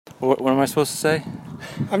What am I supposed to say?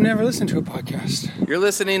 I've never listened to a podcast. You're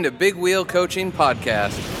listening to Big Wheel Coaching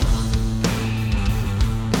Podcast.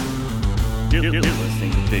 You're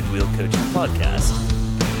listening to Big Wheel Coaching Podcast.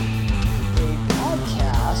 A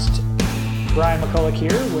podcast. Brian McCulloch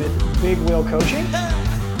here with Big Wheel Coaching.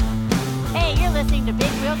 Hey, you're listening to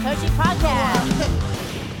Big Wheel Coaching Podcast.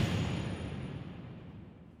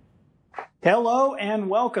 Hello and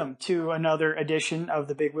welcome to another edition of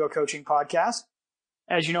the Big Wheel Coaching Podcast.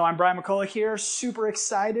 As you know, I'm Brian McCulloch here, super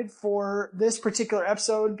excited for this particular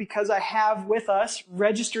episode because I have with us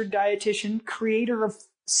registered dietitian, creator of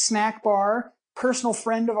SNAAK Bar, personal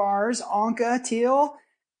friend of ours, Anke, Thiel.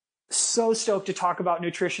 So stoked to talk about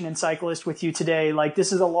nutrition and Cyclists with you today. Like,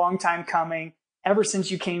 this is a long time coming. Ever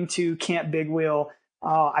since you came to Camp Big Wheel,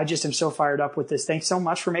 I just am so fired up with this. Thanks so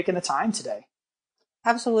much for making the time today.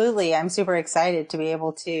 Absolutely. I'm super excited to be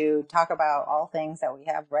able to talk about all things that we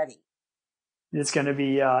have ready. It's going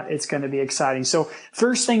to be exciting. So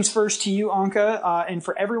first things first to you, Anke, and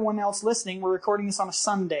for everyone else listening, we're recording this on a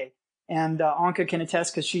Sunday, and Anke can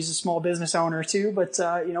attest because she's a small business owner too. But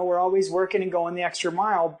we're always working and going the extra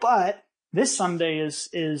mile. But this Sunday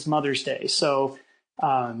is Mother's Day, so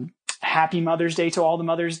happy Mother's Day to all the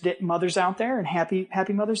mothers out there, and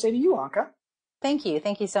happy Mother's Day to you, Anke.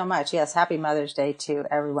 Thank you so much. Yes, happy Mother's Day to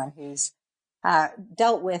everyone who's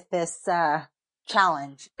dealt with this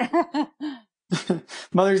challenge.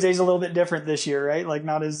 Mother's Day is a little bit different this year, right? Like,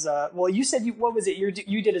 not as well. You said what was it?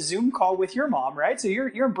 You did a Zoom call with your mom, right? So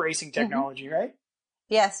you're embracing technology, right?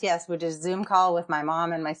 Yes. We did a Zoom call with my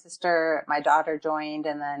mom and my sister. My daughter joined,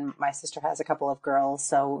 and then my sister has a couple of girls.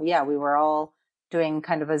 So yeah, we were all doing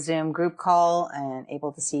kind of a Zoom group call and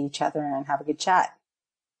able to see each other and have a good chat.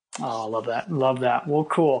 Oh, love that. Well,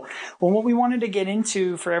 cool. Well, what we wanted to get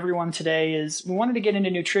into for everyone today is we wanted to get into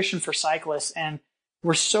nutrition for cyclists, and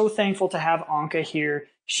we're so thankful to have Anke here.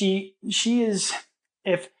 She is,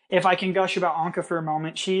 if I can gush about Anke for a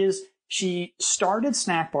moment, she started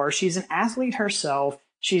SNAAK Bar. She's an athlete herself.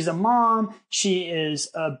 She's a mom. She is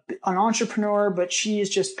an entrepreneur, but she is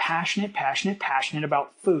just passionate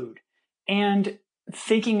about food and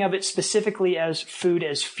thinking of it specifically as food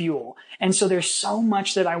as fuel. And so there's so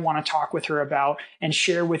much that I want to talk with her about and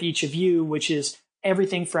share with each of you, which is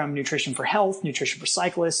everything from nutrition for health, nutrition for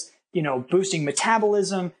cyclists, boosting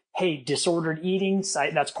metabolism. Hey, disordered eating,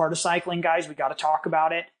 that's part of cycling, guys. We got to talk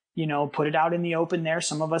about it, put it out in the open there.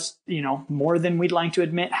 Some of us, more than we'd like to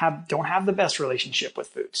admit, don't have the best relationship with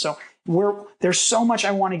food. So there's so much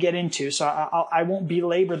I want to get into. So I won't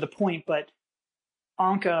belabor the point, but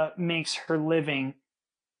Anke makes her living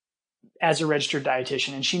as a registered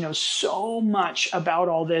dietitian, and she knows so much about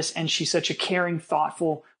all this, and she's such a caring,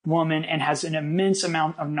 thoughtful woman and has an immense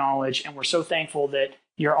amount of knowledge. And we're so thankful that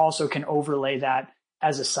you also can overlay that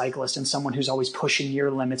as a cyclist and someone who's always pushing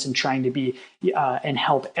your limits and trying to be and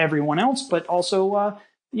help everyone else, but also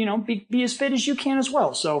be as fit as you can as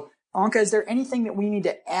well. So Anke, is there anything that we need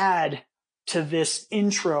to add to this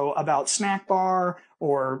intro about SNAAK Bar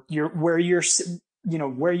or where you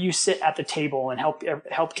sit at the table and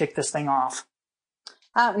help kick this thing off?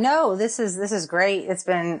 No, this is great. It's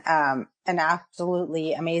been an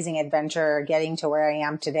absolutely amazing adventure getting to where I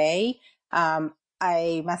am today.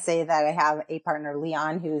 I must say that I have a partner,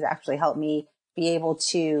 Leon, who's actually helped me be able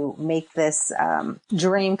to make this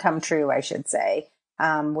dream come true, I should say,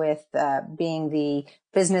 with being the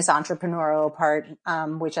business entrepreneurial part,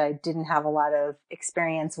 which I didn't have a lot of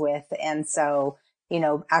experience with. And so,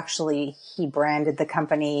 actually he branded the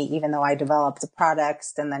company, even though I developed the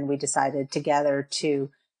products, and then we decided together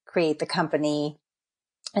to create the company.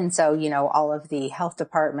 And so, all of the health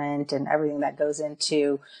department and everything that goes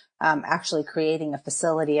into actually creating a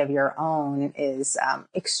facility of your own is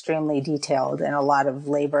extremely detailed and a lot of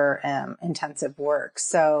labor intensive work.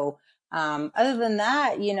 So other than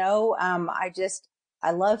that,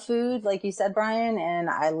 I love food, like you said, Brian, and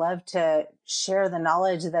I love to share the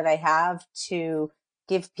knowledge that I have to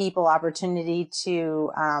give people opportunity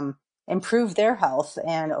to improve their health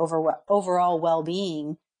and overall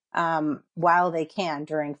well-being while they can,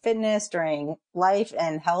 during fitness, during life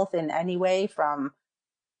and health in any way, from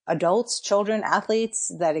adults, children,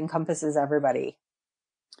 athletes. That encompasses everybody.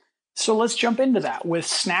 So let's jump into that with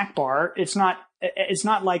SNAAK Bar. It's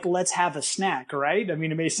not like let's have a snack, right? I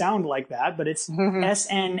mean, it may sound like that, but it's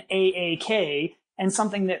SNAAK. And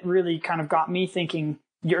something that really kind of got me thinking,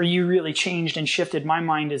 or you really changed and shifted my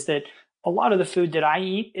mind, is that a lot of the food that I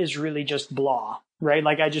eat is really just blah, right?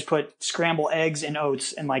 Like, I just put scrambled eggs and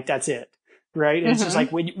oats and that's it. Right. And it's just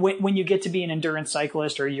like when you get to be an endurance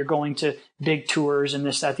cyclist, or you're going to big tours and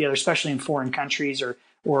this, that, the other, especially in foreign countries or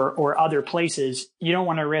other places, you don't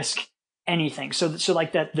want to risk anything. So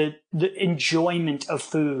like that, the enjoyment of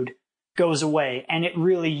food goes away. And it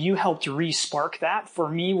really, you helped re-spark that for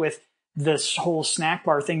me with this whole snack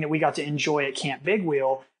bar thing that we got to enjoy at Camp Big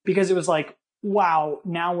Wheel, because it was like, wow,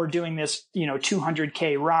 now we're doing this,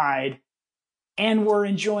 200K ride and we're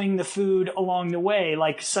enjoying the food along the way.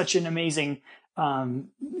 Like such an amazing,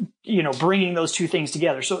 bringing those two things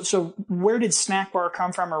together. So where did Snack Bar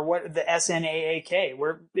come from, or what the SNAAK,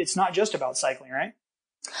 where it's not just about cycling, right?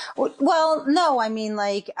 Well, no, I mean,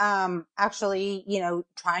 actually,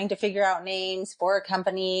 trying to figure out names for a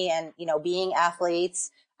company and, being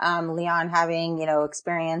athletes, Leon having,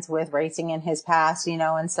 experience with racing in his past,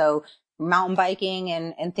 and so mountain biking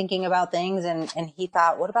and thinking about things. And he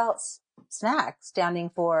thought, what about SNAAK, standing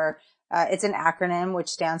for, it's an acronym which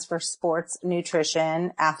stands for Sports,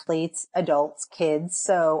 Nutrition, Athletes, Adults, Kids.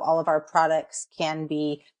 So all of our products can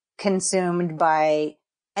be consumed by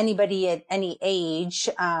anybody at any age.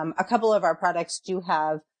 A couple of our products do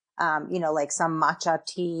have, like some matcha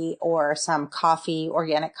tea or some coffee,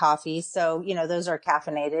 organic coffee. So, those are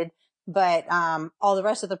caffeinated, but, all the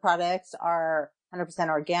rest of the products are 100%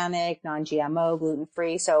 organic, non-GMO,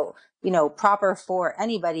 gluten-free. So, proper for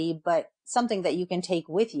anybody, but something that you can take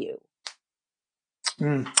with you.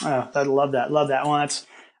 I love that. Well,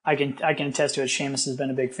 I can attest to it. Seamus has been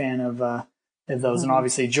a big fan of those, mm-hmm. and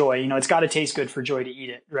obviously Joy, it's got to taste good for Joy to eat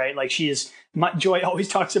it, right? Like Joy always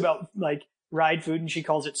talks about like ride food, and she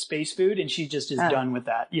calls it space food, and she just is done with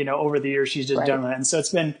that. Over the years, she's just done with it. And so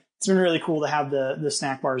it's been really cool to have the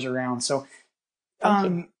snack bars around. So,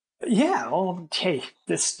 yeah. Well, hey,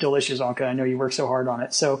 this is delicious, Anke. I know you work so hard on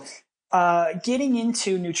it. So, getting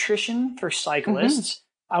into nutrition for cyclists,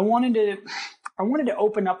 mm-hmm. I wanted to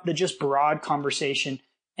open up the just broad conversation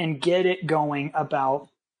and get it going about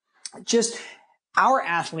just our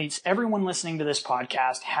athletes. Everyone listening to this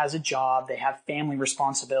podcast has a job. They have family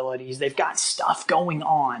responsibilities. They've got stuff going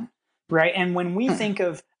on, right? And when we think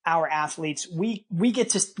of our athletes, we get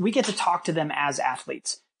to talk to them as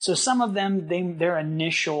athletes. So some of them, their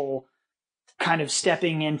initial kind of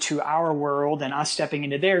stepping into our world and us stepping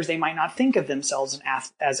into theirs, they might not think of themselves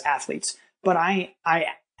as athletes. But I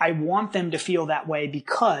want them to feel that way,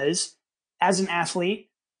 because as an athlete,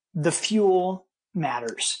 the fuel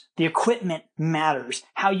matters. The equipment matters.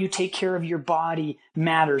 How you take care of your body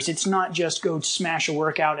matters. It's not just go smash a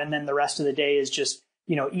workout and then the rest of the day is just,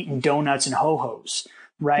 eating donuts and ho-hos,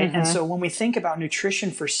 right? Mm-hmm. And so when we think about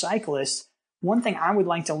nutrition for cyclists, one thing I would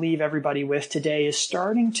like to leave everybody with today is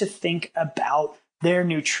starting to think about their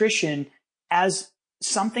nutrition as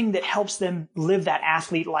something that helps them live that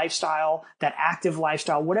athlete lifestyle, that active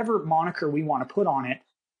lifestyle, whatever moniker we want to put on it,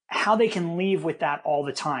 how they can leave with that all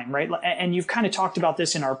the time, right? And you've kind of talked about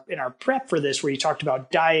this in our prep for this, where you talked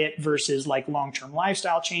about diet versus like long-term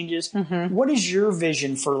lifestyle changes. Mm-hmm. What is your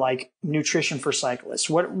vision for like nutrition for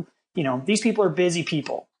cyclists? These people are busy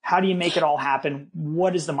people. How do you make it all happen?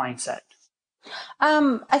 What is the mindset?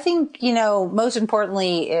 I think, most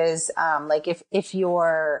importantly is, if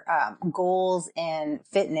your, goals in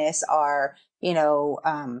fitness are,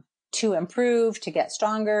 to improve, to get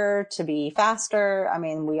stronger, to be faster. I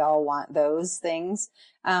mean, we all want those things.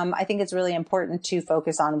 I think it's really important to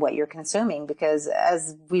focus on what you're consuming, because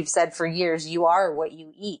as we've said for years, you are what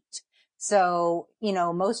you eat. So,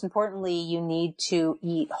 most importantly, you need to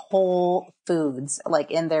eat whole foods, like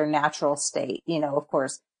in their natural state, of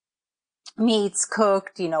course, meats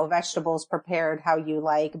cooked, vegetables prepared how you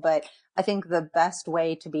like. But I think the best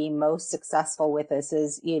way to be most successful with this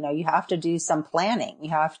is, you have to do some planning.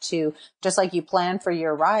 You have to, just like you plan for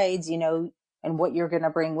your rides, and what you're going to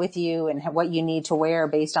bring with you and what you need to wear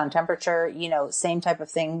based on temperature, same type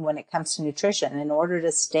of thing when it comes to nutrition. In order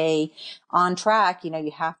to stay on track,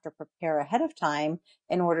 you have to prepare ahead of time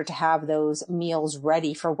in order to have those meals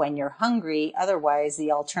ready for when you're hungry. Otherwise,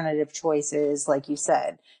 the alternative choice is, like you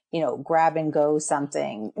said, grab and go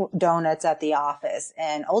something, donuts at the office.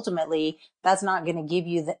 And ultimately, that's not going to give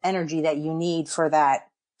you the energy that you need for that,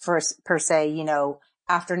 per se,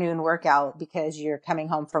 afternoon workout, because you're coming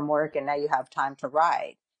home from work and now you have time to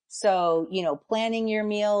ride. So, planning your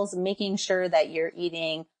meals, making sure that you're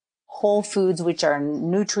eating whole foods, which are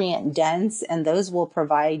nutrient dense, and those will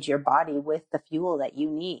provide your body with the fuel that you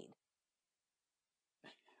need.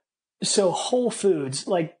 So whole foods,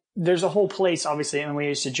 like there's a whole place, obviously, and we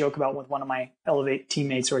used to joke about with one of my Elevate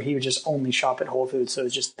teammates where he would just only shop at Whole Foods. So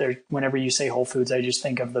it's just there, whenever you say Whole Foods, I just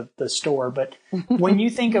think of the store. But when you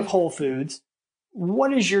think of Whole Foods,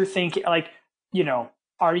 what is your thinking? Like,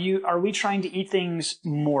 are we trying to eat things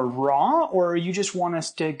more raw, or you just want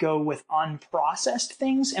us to go with unprocessed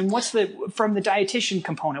things? And from the dietitian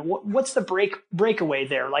component, what's the breakaway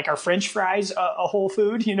there? Like, are French fries a whole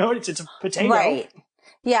food? It's a potato. Right.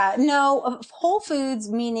 Yeah, no, whole foods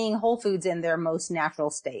meaning whole foods in their most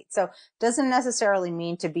natural state. So doesn't necessarily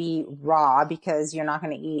mean to be raw, because you're not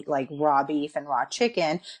going to eat like raw beef and raw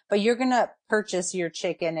chicken, but you're going to purchase your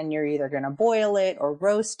chicken and you're either going to boil it or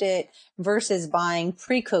roast it versus buying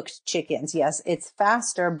pre-cooked chickens. Yes, it's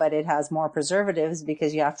faster, but it has more preservatives,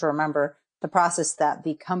 because you have to remember the process that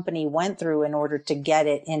the company went through in order to get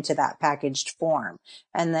it into that packaged form.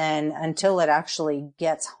 And then until it actually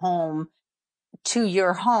gets home to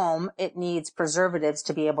your home, it needs preservatives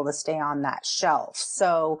to be able to stay on that shelf.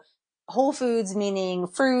 So whole foods meaning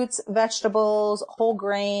fruits, vegetables, whole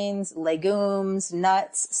grains, legumes,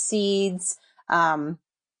 nuts, seeds.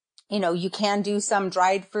 You can do some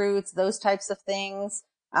dried fruits, those types of things,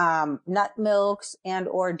 nut milks and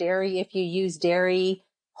or dairy if you use dairy,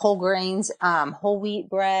 whole grains, whole wheat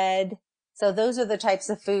bread. So those are the types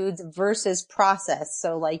of foods versus processed.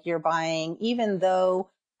 So like you're buying, even though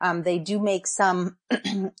they do make some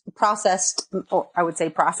processed, or I would say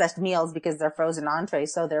processed meals, because they're frozen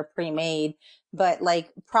entrees, so they're pre-made. But like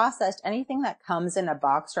processed, anything that comes in a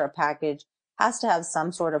box or a package has to have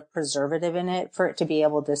some sort of preservative in it for it to be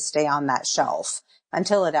able to stay on that shelf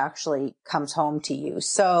until it actually comes home to you.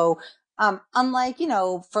 So unlike,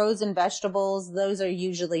 frozen vegetables, those are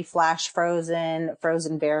usually flash frozen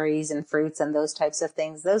berries and fruits and those types of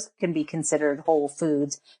things. Those can be considered whole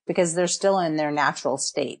foods because they're still in their natural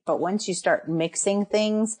state. But once you start mixing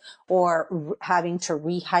things or having to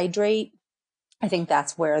rehydrate, I think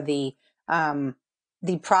that's where the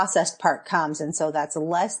processed part comes. And so that's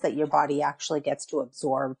less that your body actually gets to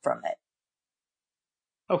absorb from it.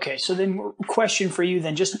 Okay, so then question for you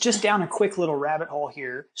then, just down a quick little rabbit hole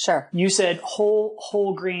here. Sure. You said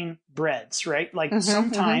whole grain breads, right? Like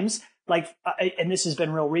sometimes, like, and this has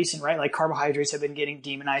been real recent, right? Like carbohydrates have been getting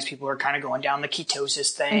demonized. People are kind of going down the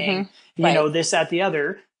ketosis thing, this, that, the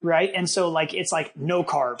other, right? And so like, it's like no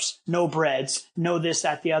carbs, no breads, no this,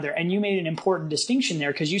 that, the other. And you made an important distinction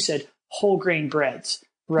there because you said whole grain breads.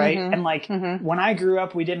 Right. And like when I grew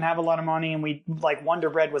up, we didn't have a lot of money and we like Wonder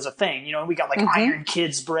Bread was a thing, we got like Iron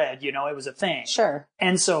Kids bread, it was a thing. Sure.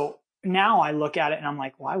 And so now I look at it and I'm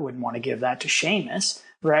like, well, I wouldn't want to give that to Seamus.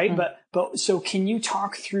 Right. But so can you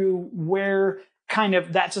talk through where kind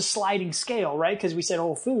of that's a sliding scale, right? Because we said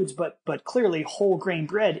whole foods, but clearly whole grain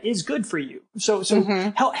bread is good for you. So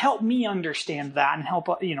help me understand that and help,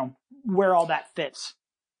 where all that fits.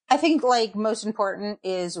 I think like most important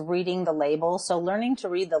is reading the label. So learning to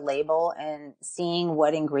read the label and seeing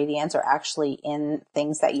what ingredients are actually in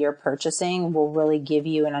things that you're purchasing will really give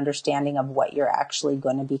you an understanding of what you're actually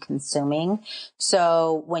going to be consuming.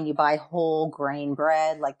 So when you buy whole grain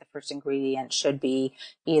bread, like the first ingredient should be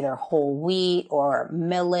either whole wheat or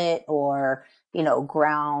millet or,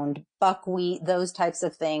 ground buckwheat, those types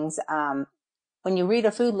of things. When you read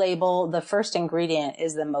a food label, the first ingredient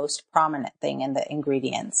is the most prominent thing in the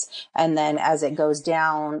ingredients. And then as it goes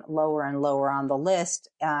down lower and lower on the list,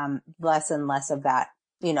 less and less of that,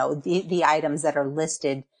 the items that are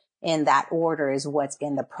listed in that order is what's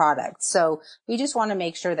in the product. So you just want to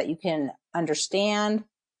make sure that you can understand,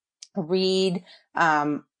 read,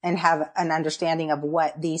 and have an understanding of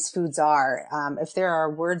what these foods are. If there are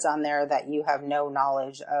words on there that you have no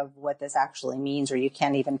knowledge of what this actually means, or you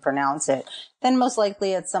can't even pronounce it, then most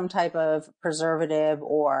likely it's some type of preservative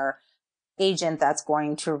or agent that's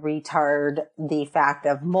going to retard the fact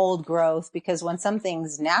of mold growth. Because when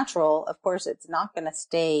something's natural, of course, it's not going to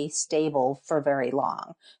stay stable for very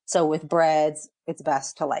long. So with breads, it's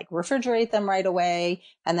best to like refrigerate them right away.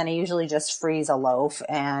 And then I usually just freeze a loaf,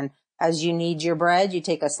 and as you need your bread, you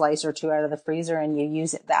take a slice or two out of the freezer and you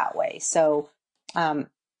use it that way. So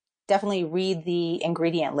definitely read the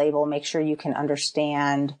ingredient label. Make sure you can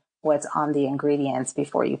understand what's on the ingredients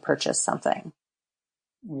before you purchase something.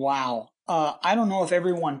 Wow. I don't know if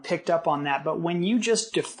everyone picked up on that, but when you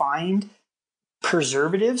just defined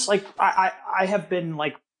preservatives, like I have been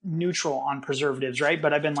like neutral on preservatives, right?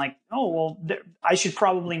 But I've been like, I should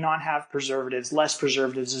probably not have preservatives. Less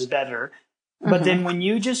preservatives is better. But then when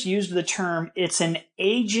you just used the term, it's an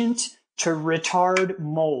agent to retard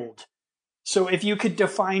mold. So if you could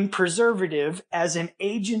define preservative as an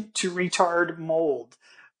agent to retard mold,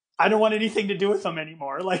 I don't want anything to do with them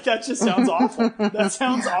anymore. Like that just sounds awful. That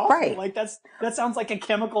sounds awful. Right. Like that sounds like a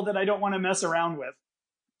chemical that I don't want to mess around with.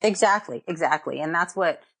 Exactly. And that's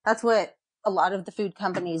what a lot of the food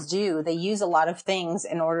companies do. They use a lot of things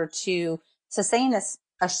in order to sustain a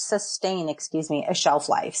shelf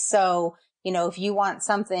life. So if you want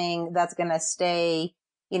something that's going to stay,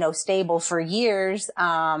 stable for years,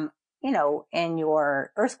 in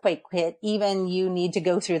your earthquake kit, even you need to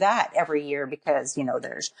go through that every year because,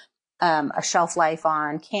 there's a shelf life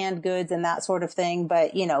on canned goods and that sort of thing.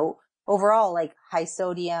 But, overall, like high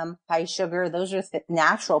sodium, high sugar, those are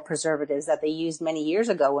natural preservatives that they used many years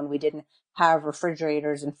ago when we didn't have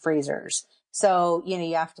refrigerators and freezers. So,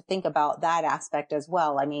 you have to think about that aspect as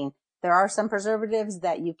well. I mean, there are some preservatives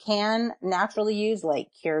that you can naturally use, like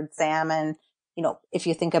cured salmon. If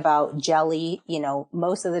you think about jelly,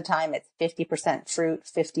 most of the time it's 50% fruit,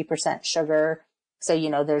 50% sugar. So,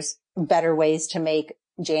 there's better ways to make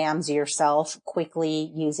jams yourself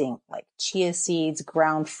quickly using like chia seeds,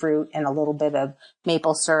 ground fruit, and a little bit of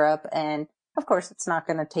maple syrup. And of course, it's not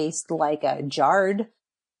going to taste like a jarred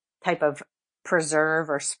type of preserve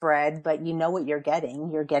or spread, but you know what you're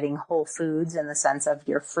getting. You're getting whole foods in the sense of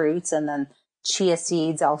your fruits, and then chia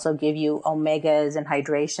seeds also give you omegas and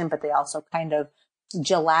hydration, but they also kind of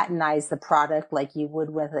gelatinize the product like you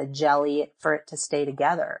would with a jelly for it to stay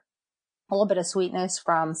together. A little bit of sweetness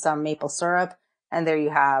from some maple syrup, and there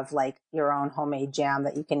you have like your own homemade jam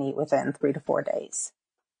that you can eat within 3 to 4 days.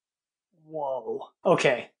 Whoa.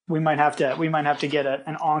 Okay. We might have to get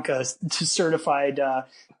an Anke certified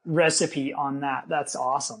recipe on that. That's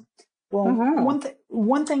awesome. Well,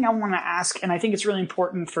 one thing I want to ask, and I think it's really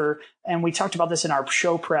important and we talked about this in our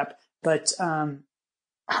show prep, but our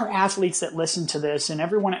athletes that listen to this and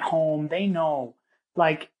everyone at home, they know,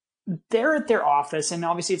 like, they're at their office, and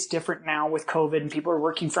obviously it's different now with COVID and people are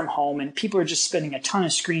working from home and people are just spending a ton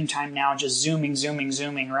of screen time now, just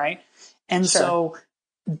zooming, right? And so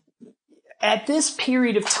at this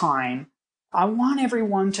period of time, I want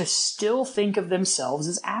everyone to still think of themselves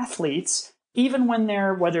as athletes, even when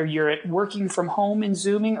whether you're working from home and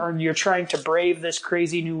zooming, or you're trying to brave this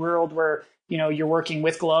crazy new world where, you're working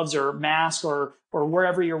with gloves or mask or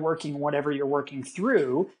wherever you're working, whatever you're working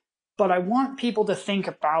through. But I want people to think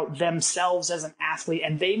about themselves as an athlete,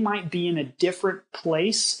 and they might be in a different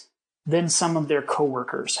place than some of their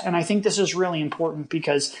coworkers. And I think this is really important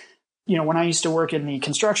because, when I used to work in the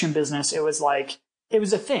construction business, it was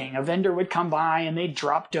a thing. A vendor would come by and they'd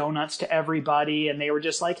drop donuts to everybody, and they were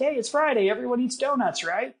just like, hey, it's Friday, everyone eats donuts,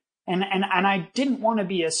 right? And I didn't want to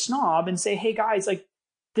be a snob and say, hey guys, like,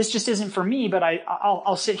 this just isn't for me, but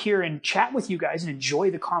I'll sit here and chat with you guys and enjoy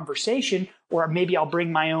the conversation, or maybe I'll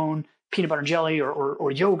bring my own peanut butter and jelly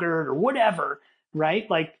or yogurt or whatever, right?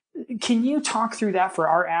 Like, can you talk through that for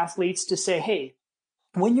our athletes to say, hey,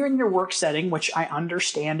 when you're in your work setting, which I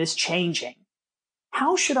understand is changing,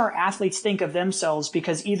 how should our athletes think of themselves?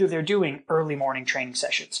 Because either they're doing early morning training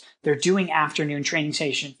sessions, they're doing afternoon training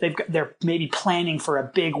sessions, they're maybe planning for a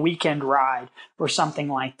big weekend ride or something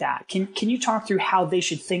like that. Can you talk through how they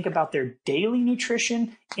should think about their daily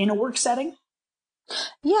nutrition in a work setting?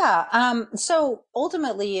 Yeah. So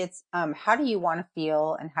ultimately it's, how do you want to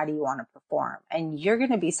feel and how do you want to perform? And you're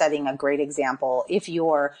going to be setting a great example if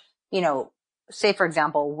you're, say, for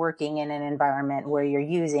example, working in an environment where you're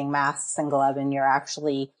using masks and gloves and you're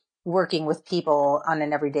actually working with people on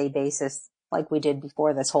an everyday basis, like we did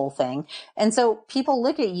before this whole thing. And so people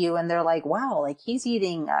look at you and they're like, wow, like he's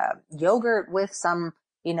eating yogurt with some,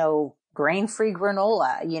 grain-free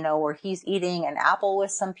granola, or he's eating an apple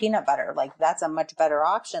with some peanut butter. Like, that's a much better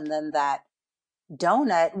option than that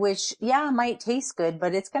donut, which, might taste good,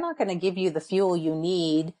 but it's not going to give you the fuel you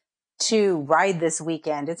need to ride this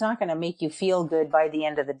weekend. It's not going to make you feel good by the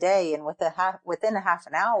end of the day. And within a half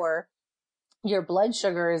an hour, your blood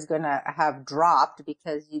sugar is going to have dropped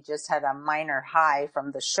because you just had a minor high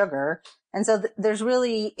from the sugar. And so there's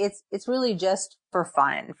really, it's really just for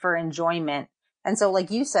fun, for enjoyment. And so like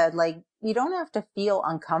you said, like, you don't have to feel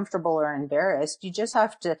uncomfortable or embarrassed. You just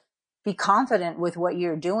have to be confident with what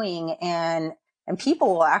you're doing, and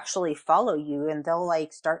people will actually follow you, and they'll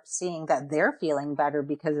like start seeing that they're feeling better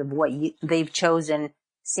because of what they've chosen,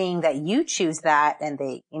 seeing that you choose that, and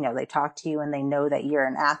they talk to you and they know that you're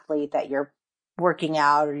an athlete, that you're working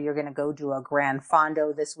out, or you're going to go do a grand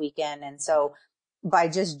fondo this weekend. And so by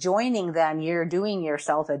just joining them, you're doing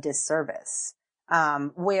yourself a disservice,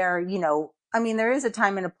 where, there is a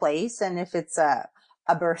time and a place. And if it's a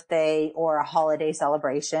birthday or a holiday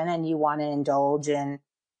celebration and you want to indulge in,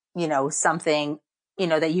 something,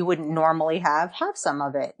 that you wouldn't normally have some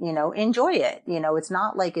of it, enjoy it. It's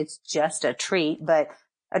not like it's just a treat, but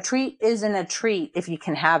a treat isn't a treat if you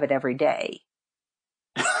can have it every day.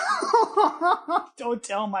 Don't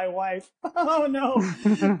tell my wife. Oh no.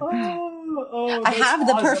 I have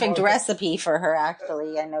the perfect recipe for her,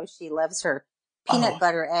 actually. I know she loves her peanut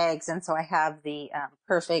butter eggs. And so I have the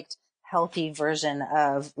perfect healthy version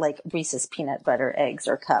of like Reese's peanut butter eggs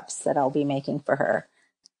or cups that I'll be making for her.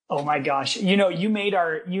 Oh my gosh. You made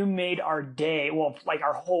our day, well, like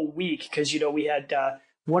our whole week. Cause we had,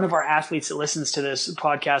 one of our athletes that listens to this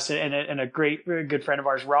podcast and a very good friend of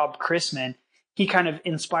ours, Rob Chrisman, he kind of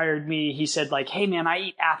inspired me. He said like, hey man, I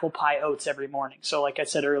eat apple pie oats every morning. So like I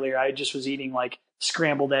said earlier, I just was eating like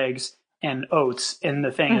scrambled eggs and oats, and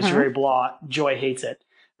the thing is very blah. Joy hates it.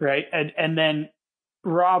 Right. And then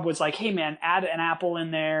Rob was like, hey man, add an apple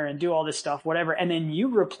in there and do all this stuff, whatever. And then you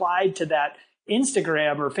replied to that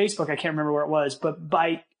Instagram or Facebook, I can't remember where it was, but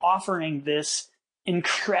by offering this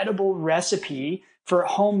incredible recipe for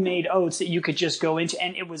homemade oats that you could just go into.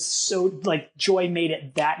 And it was so like Joy made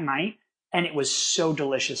it that night and it was so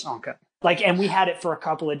delicious, Anke. Like, and we had it for a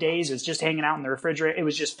couple of days. It was just hanging out in the refrigerator. It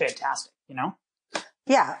was just fantastic,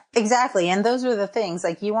 Yeah, exactly. And those are the things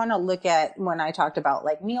like you want to look at when I talked about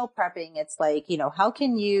like meal prepping. It's like, how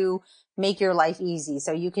can you make your life easy?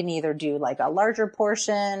 So you can either do like a larger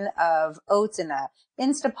portion of oats in a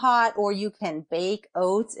Instapot, or you can bake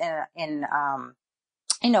oats in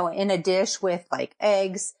a dish with like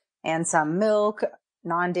eggs and some milk,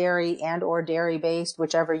 non-dairy and or dairy based,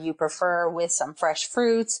 whichever you prefer, with some fresh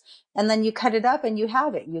fruits. And then you cut it up and you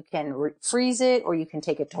have it. You can freeze it, or you can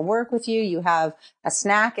take it to work with you. You have a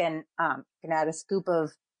snack, and you can add a scoop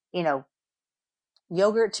of,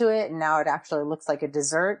 yogurt to it. And now it actually looks like a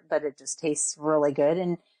dessert, but it just tastes really good.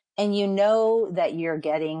 And you know that you're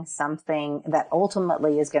getting something that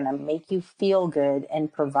ultimately is going to make you feel good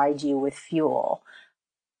and provide you with fuel.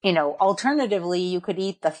 Alternatively, you could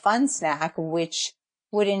eat the fun snack, which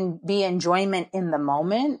wouldn't be enjoyment in the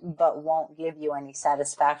moment, but won't give you any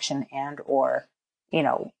satisfaction and or,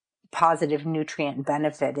 positive nutrient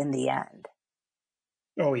benefit in the end.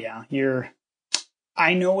 Oh yeah.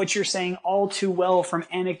 I know what you're saying all too well from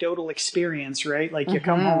anecdotal experience, right? Like you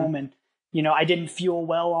come home and, I didn't feel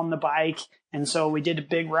well on the bike. And so we did a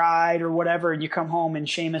big ride or whatever. And you come home and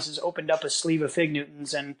Seamus has opened up a sleeve of Fig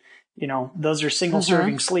Newtons, and, those are single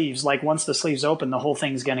serving sleeves. Like once the sleeve's open, the whole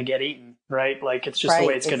thing's going to get eaten, right? Like it's just the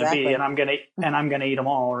way it's going to be. And I'm going to eat them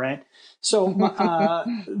all. Right. So,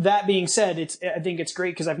 that being said, I think it's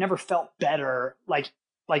great because I've never felt better. Like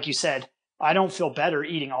you said, I don't feel better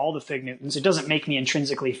eating all the Fig Newtons. It doesn't make me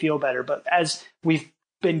intrinsically feel better, but as we've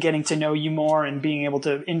been getting to know you more and being able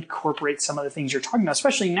to incorporate some of the things you're talking about,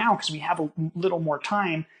 especially now because we have a little more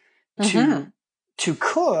time to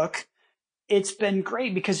cook, it's been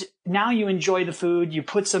great because now you enjoy the food, you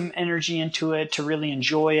put some energy into it to really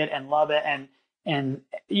enjoy it and love it. And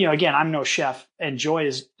again, I'm no chef and Joy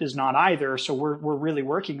is not either. So we're really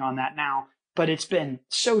working on that now, but it's been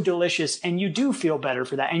so delicious and you do feel better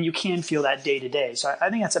for that. And you can feel that day to day. So I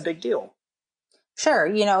think that's a big deal. Sure.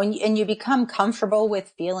 And you become comfortable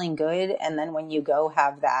with feeling good. And then when you go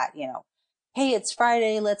have that, hey, it's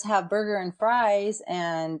Friday, let's have burger and fries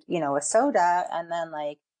and, a soda. And then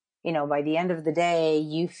by the end of the day,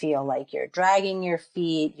 you feel like you're dragging your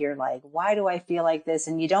feet. You're like, why do I feel like this?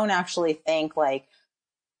 And you don't actually think like,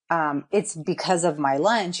 it's because of my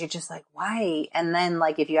lunch. You're just like, why? And then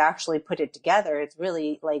like, if you actually put it together, it's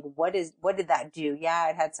really like, what did that do? Yeah,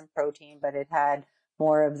 it had some protein, but it had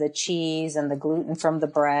more of the cheese and the gluten from the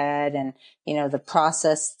bread and, the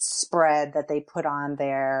processed spread that they put on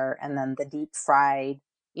there. And then the deep fried,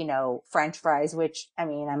 French fries, which I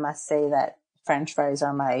must say that French fries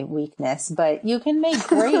are my weakness, but you can make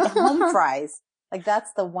great home fries. Like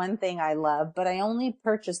that's the one thing I love, but I only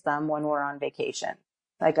purchase them when we're on vacation.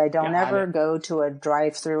 Like I don't ever go to a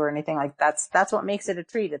drive-through or anything like that's what makes it a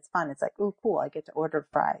treat. It's fun. It's like, oh, cool. I get to order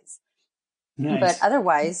fries. Nice. But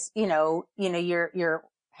otherwise, you're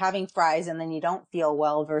having fries and then you don't feel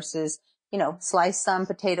well versus, slice some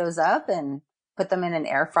potatoes up and put them in an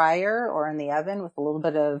air fryer or in the oven with a little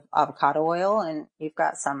bit of avocado oil. And you've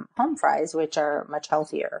got some home fries, which are much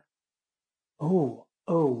healthier. Oh,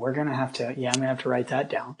 I'm going to have to write that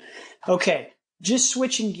down. Okay. Just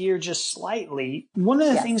switching gear just slightly. One of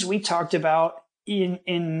the things we talked about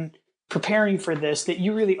in preparing for this that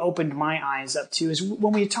you really opened my eyes up to is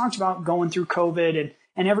when we talked about going through COVID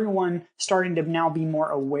and everyone starting to now be more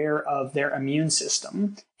aware of their immune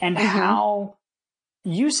system and how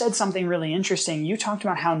you said something really interesting. You talked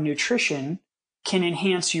about how nutrition can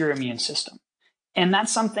enhance your immune system. And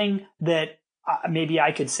that's something that maybe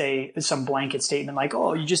I could say some blanket statement like,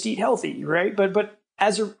 oh, you just eat healthy, right? But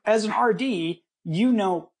as an RD,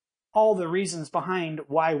 all the reasons behind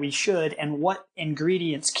why we should and what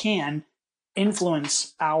ingredients can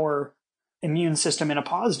influence our immune system in a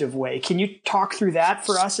positive way. Can you talk through that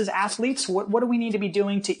for us as athletes? What do we need to be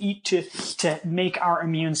doing to eat to make our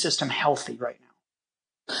immune system healthy right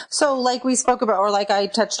now? So like we spoke about, or like I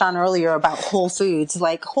touched on earlier about whole foods,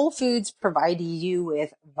 like whole foods provide you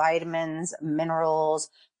with vitamins, minerals,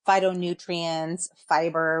 phytonutrients,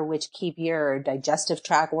 fiber, which keep your digestive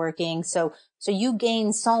tract working. So you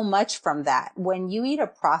gain so much from that. When you eat a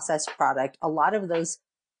processed product, a lot of those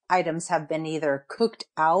items have been either cooked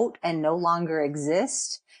out and no longer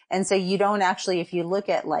exist. And so you don't actually, if you look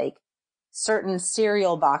at like certain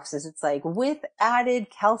cereal boxes, it's like with added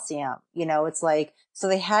calcium, it's like, so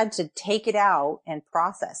they had to take it out and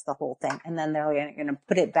process the whole thing. And then they're going to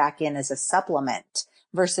put it back in as a supplement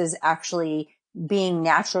versus actually being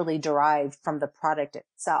naturally derived from the product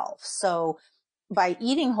itself. So by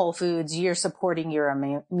eating whole foods, you're supporting your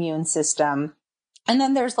immune system. And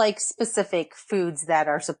then there's like specific foods that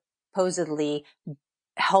are supposedly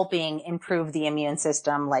helping improve the immune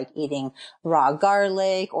system, like eating raw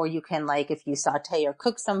garlic, or you can, like, if you saute or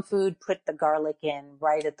cook some food, put the garlic in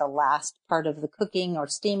right at the last part of the cooking or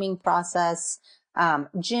steaming process.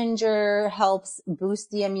 Ginger helps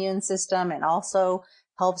boost the immune system and also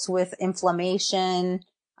helps with inflammation.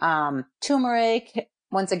 Turmeric,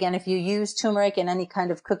 once again, if you use turmeric in any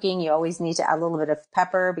kind of cooking, you always need to add a little bit of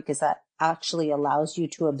pepper because that actually allows you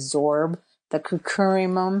to absorb the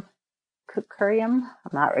curcumum. I'm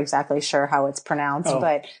not exactly sure how it's pronounced,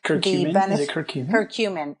 but curcumin. Is it curcumin?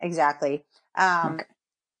 Curcumin, exactly. Okay.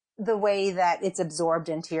 The way that it's absorbed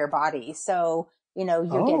into your body. So, you're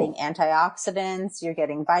getting antioxidants, you're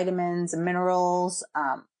getting vitamins, minerals,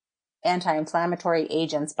 anti-inflammatory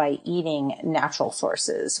agents by eating natural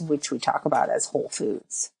sources, which we talk about as whole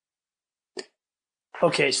foods.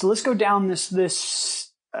 Okay, so let's go down this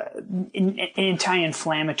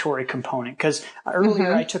anti-inflammatory component, because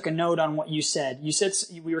earlier I took a note on what you said. You said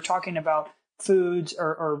we were talking about foods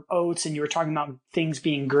or oats, and you were talking about things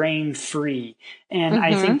being grain free. And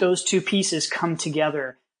I think those two pieces come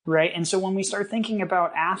together, right? And so when we start thinking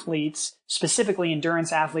about athletes, specifically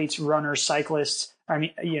endurance athletes, runners, cyclists,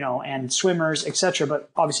 and swimmers, etc., but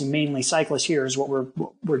obviously mainly cyclists here is what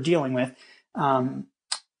we're dealing with.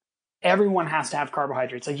 Everyone has to have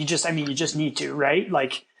carbohydrates. Like you just need to, right?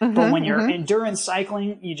 Like, but when you're endurance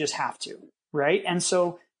cycling, you just have to, right? And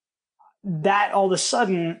so that all of a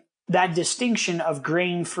sudden, that distinction of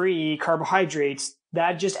grain-free carbohydrates,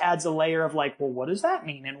 that just adds a layer of like, well, what does that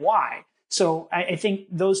mean and why? So I think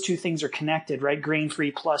those two things are connected, right?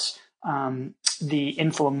 Grain-free plus the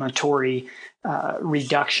inflammatory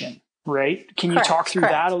reduction, right? Can you talk through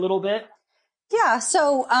that a little bit? Yeah.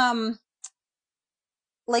 So,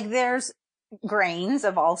 like there's grains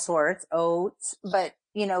of all sorts, oats, but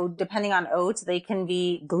depending on oats, they can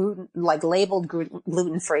be labeled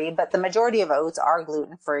gluten-free, but the majority of oats are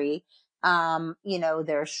gluten-free.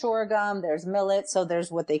 There's sorghum, there's millet. So there's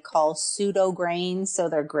what they call pseudo grains. So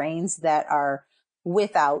they're grains that are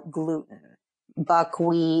without gluten.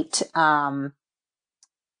 Buckwheat,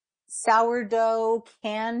 sourdough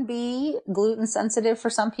can be gluten sensitive for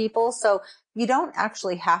some people. So you don't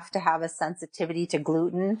actually have to have a sensitivity to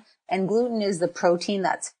gluten. And gluten is the protein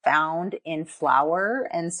that's found in flour.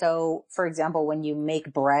 And so, for example, when you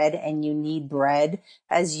make bread and you knead bread,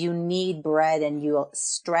 as you knead bread and you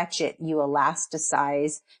stretch it, you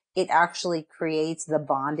elasticize, it actually creates the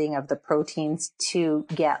bonding of the proteins to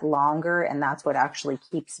get longer. And that's what actually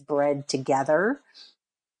keeps bread together.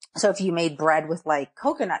 So if you made bread with like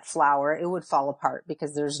coconut flour, it would fall apart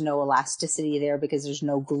because there's no elasticity there because there's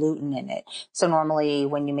no gluten in it. So normally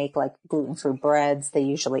when you make like gluten-free breads, they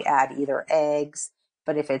usually add either eggs,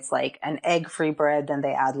 but if it's like an egg-free bread, then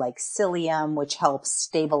they add like psyllium, which helps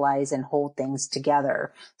stabilize and hold things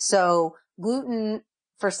together. So gluten,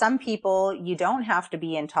 for some people, you don't have to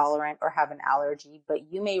be intolerant or have an allergy,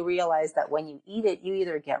 but you may realize that when you eat it, you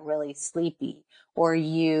either get really sleepy or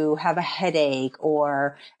you have a headache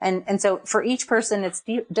and so for each person, it's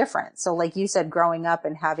different. So like you said, growing up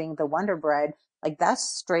and having the Wonder Bread, like that's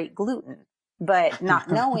straight gluten, but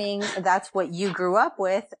not knowing that's what you grew up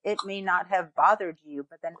with, it may not have bothered you.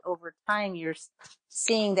 But then over time, you're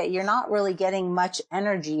seeing that you're not really getting much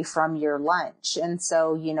energy from your lunch. And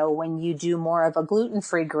so, when you do more of a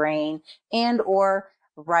gluten-free grain and or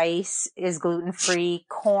rice is gluten-free,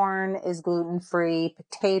 corn is gluten-free,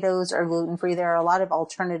 potatoes are gluten-free. There are a lot of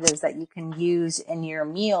alternatives that you can use in your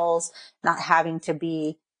meals, not having to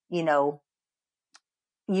be,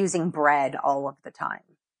 using bread all of the time.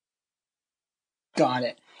 Got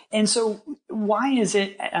it. And so why is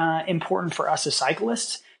it important for us as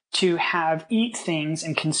cyclists to eat things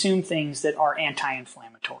and consume things that are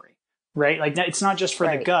anti-inflammatory, right? Like it's not just for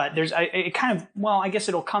the gut. I guess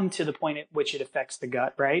it'll come to the point at which it affects the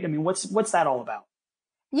gut, right? I mean, what's that all about?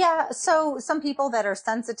 Yeah. So some people that are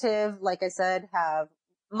sensitive, like I said, have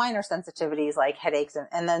minor sensitivities like headaches,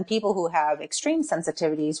 and then people who have extreme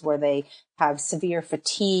sensitivities where they have severe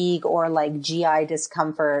fatigue or like GI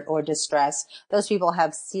discomfort or distress. Those people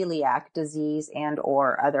have celiac disease and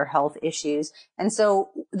or other health issues. And so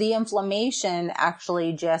the inflammation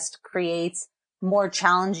actually just creates more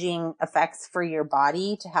challenging effects for your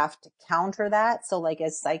body to have to counter that. So like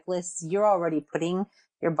as cyclists, you're already putting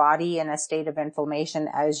your body in a state of inflammation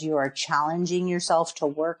as you are challenging yourself to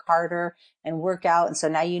work harder and work out. And so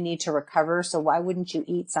now you need to recover. So why wouldn't you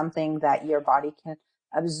eat something that your body can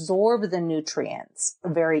absorb the nutrients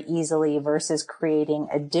very easily versus creating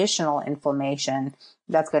additional inflammation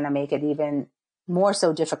that's going to make it even more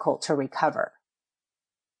so difficult to recover?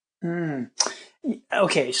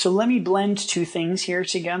 Okay, so let me blend two things here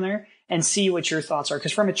together and see what your thoughts are.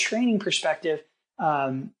 Because from a training perspective,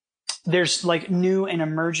 there's like new and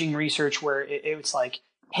emerging research where it's like,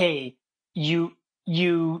 hey, you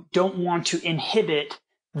don't want to inhibit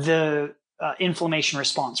the inflammation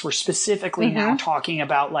response. We're specifically now talking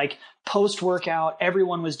about like post-workout,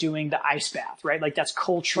 everyone was doing the ice bath, right? Like that's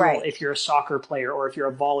cultural. Right. If you're a soccer player or if you're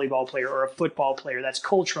a volleyball player or a football player, that's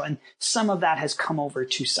cultural. And some of that has come over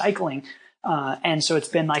to cycling. And so it's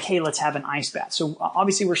been like, hey, let's have an ice bath. So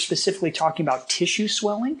obviously we're specifically talking about tissue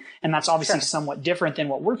swelling, and that's obviously somewhat different than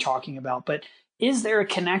what we're talking about. But is there a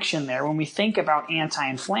connection there when we think about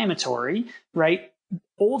anti-inflammatory, right?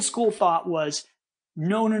 Old school thought was,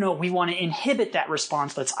 no, we want to inhibit that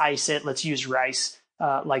response. Let's ice it. Let's use rice,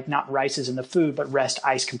 like not rice as in the food, but rest,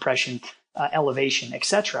 ice, compression, elevation,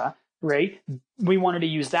 etc. Right? We wanted to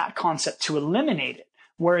use that concept to eliminate it.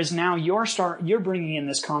 Whereas now you're bringing in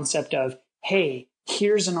this concept of, hey,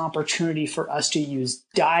 here's an opportunity for us to use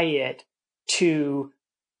diet to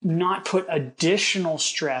not put additional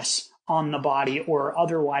stress on the body or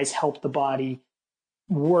otherwise help the body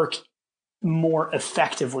work more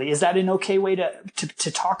effectively. Is that an okay way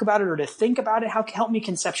to talk about it or to think about it? Help me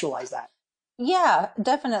conceptualize that. Yeah,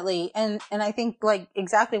 definitely. And I think like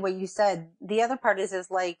exactly what you said. The other part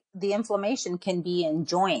is like the inflammation can be in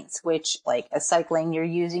joints, which like as cycling, you're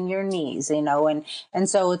using your knees, and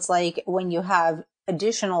so it's like when you have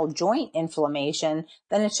additional joint inflammation,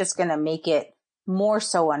 then it's just going to make it more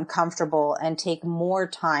so uncomfortable and take more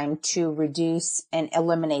time to reduce and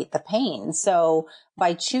eliminate the pain. So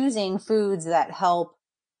by choosing foods that help,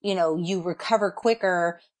 you recover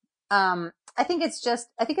quicker, I think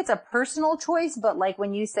it's a personal choice, but like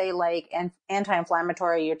when you say like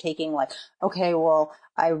anti-inflammatory, you're taking like, okay, well,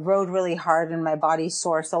 I rode really hard and my body's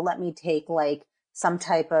sore, so let me take like some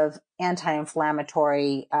type of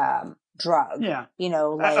anti-inflammatory drug. Yeah.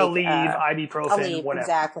 Like Aleve, ibuprofen,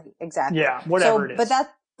 whatever. Exactly. Yeah, whatever it is. But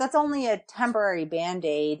that's only a temporary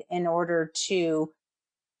Band-Aid in order to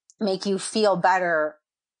make you feel better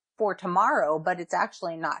for tomorrow, but it's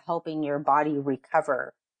actually not helping your body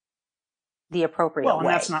recover the appropriate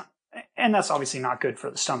way. And that's obviously not good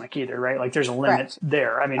for the stomach either, right? Like there's a limit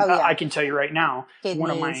there. I mean, I can tell you right now, Kidneys.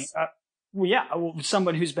 One of my,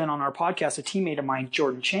 someone who's been on our podcast, a teammate of mine,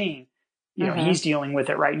 Jordan Chain, he's dealing with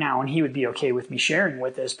it right now, and he would be okay with me sharing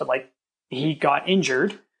with this, but like he got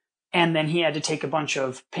injured and then he had to take a bunch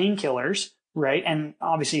of painkillers, right? And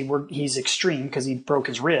obviously he's extreme because he broke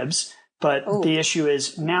his ribs. But the issue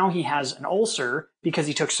is now he has an ulcer because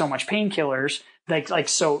he took so much painkillers,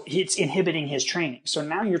 so it's inhibiting his training. So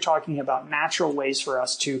now you're talking about natural ways for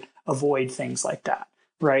us to avoid things like that,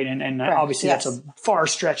 right? And obviously that's a far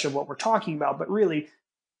stretch of what we're talking about, but really,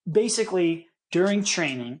 basically during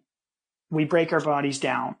training, we break our bodies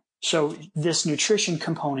down. So this nutrition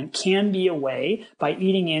component can be a way by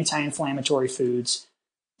eating anti-inflammatory foods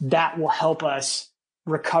that will help us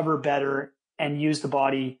recover better and use the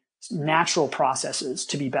body natural processes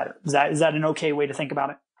to be better. Is that an okay way to think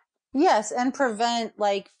about it? Yes, and prevent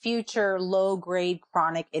like future low grade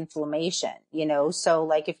chronic inflammation, so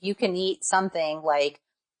like if you can eat something like,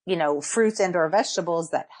 fruits and or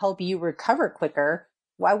vegetables that help you recover quicker,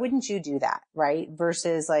 why wouldn't you do that? Right.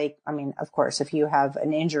 Versus like, I mean, of course, if you have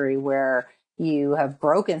an injury where you have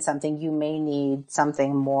broken something, you may need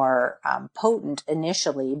something more potent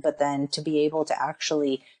initially, but then to be able to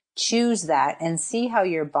actually choose that and see how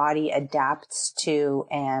your body adapts to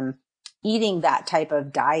eating that type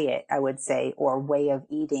of diet, I would say, or way of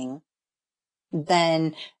eating,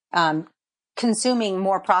 then consuming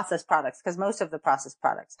more processed products, because most of the processed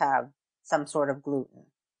products have some sort of gluten.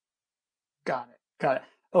 Got it.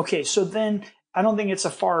 Okay, so then I don't think it's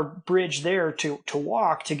a far bridge there to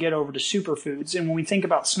walk to get over to superfoods. And when we think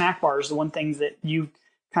about snack bars, the one thing that you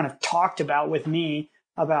kind of talked about with me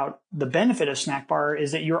about the benefit of snack bar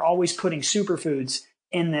is that you're always putting superfoods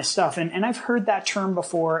in this stuff. And I've heard that term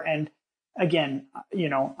before. And again,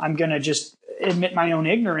 I'm going to just admit my own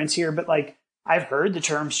ignorance here, but like I've heard the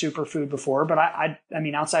term superfood before, but I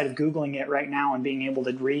mean, outside of Googling it right now and being able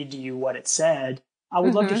to read to you what it said, I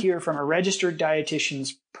would love to hear from a registered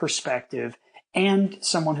dietitian's perspective and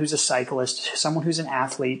someone who's a cyclist, someone who's an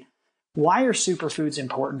athlete. Why are superfoods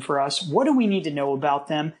important for us? What do we need to know about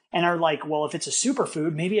them? And are like, well, if it's a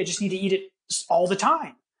superfood, maybe I just need to eat it all the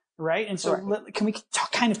time, right? And so can we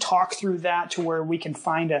kind of talk through that to where we can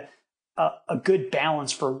find a good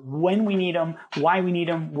balance for when we need them, why we need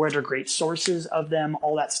them, where they're great sources of them,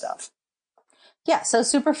 all that stuff? Yeah, so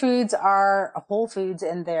superfoods are whole foods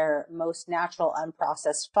in their most natural,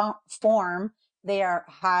 unprocessed form. They are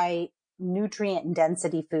high nutrient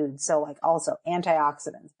density foods, so like also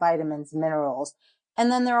antioxidants, vitamins, minerals.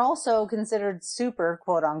 And then they're also considered super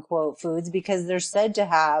quote unquote foods because they're said to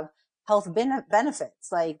have health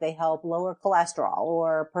benefits, like they help lower cholesterol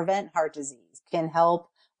or prevent heart disease, can help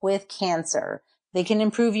with cancer. They can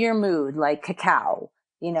improve your mood, like cacao,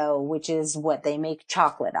 which is what they make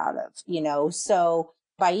chocolate out of, So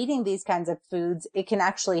by eating these kinds of foods, it can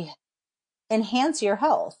actually enhance your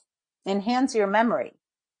health, enhance your memory,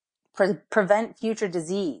 prevent future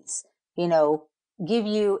disease, give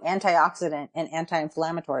you antioxidant and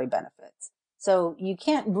anti-inflammatory benefits. So you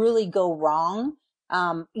can't really go wrong.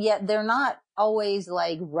 Yet they're not always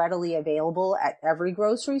like readily available at every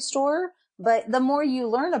grocery store. But the more you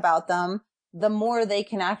learn about them, the more they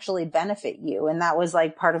can actually benefit you. And that was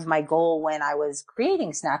like part of my goal when I was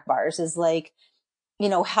creating snack bars is like,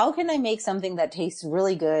 how can I make something that tastes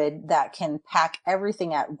really good that can pack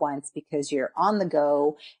everything at once because you're on the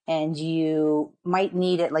go and you might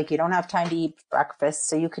need it. Like you don't have time to eat breakfast.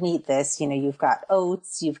 So you can eat this, you've got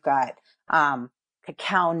oats, you've got,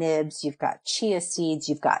 cacao nibs, you've got chia seeds,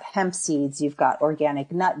 you've got hemp seeds, you've got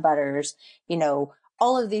organic nut butters,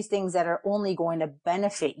 all of these things that are only going to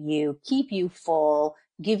benefit you, keep you full,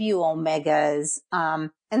 give you omegas.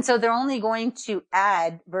 And so they're only going to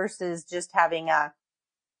add versus just having a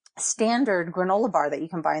standard granola bar that you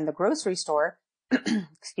can buy in the grocery store.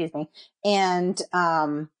 Excuse me. And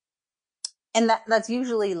that's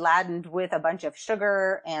usually laden with a bunch of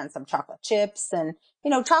sugar and some chocolate chips. And,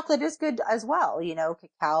 chocolate is good as well.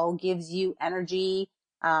 Cacao gives you energy.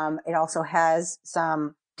 It also has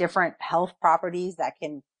some different health properties that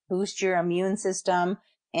can boost your immune system.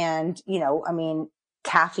 And,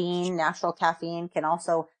 caffeine, natural caffeine can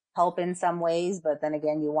also help in some ways, but then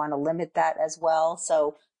again, you want to limit that as well.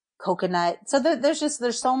 So coconut. So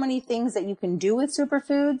there's so many things that you can do with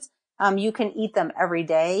superfoods. You can eat them every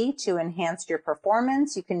day to enhance your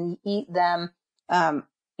performance. You can eat them,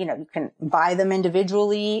 you can buy them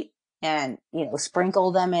individually and,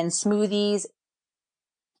 sprinkle them in smoothies,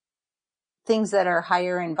 things that are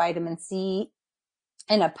higher in vitamin C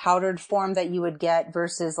in a powdered form that you would get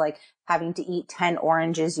versus like having to eat 10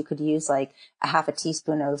 oranges. You could use like a half a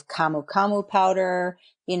teaspoon of camu camu powder,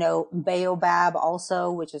 baobab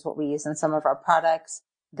also, which is what we use in some of our products.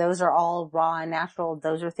 Those are all raw and natural.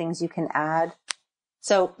 Those are things you can add.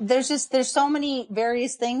 So there's so many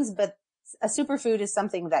various things, but a superfood is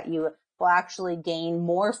something that you will actually gain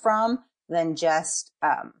more from than just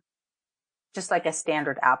like a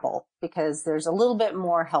standard apple, because there's a little bit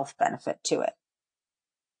more health benefit to it.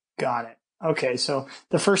 Got it. Okay. So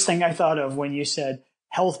the first thing I thought of when you said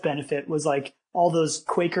health benefit was like all those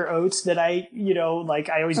Quaker oats that I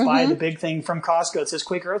always buy the big thing from Costco. It says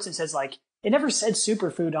Quaker oats. It says like, it never said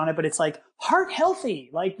superfood on it, but it's like heart healthy.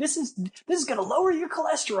 Like this is going to lower your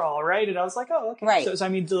cholesterol. Right. And I was like, oh, okay. Right. So I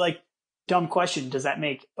mean, like, dumb question. Does that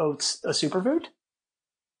make oats a superfood?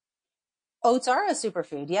 Oats are a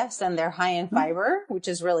superfood. Yes. And they're high in fiber, which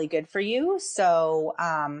is really good for you. So,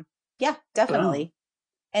 yeah, definitely. Boom.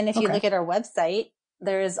 And if you look at our website,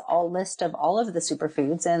 there is a list of all of the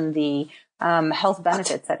superfoods and the health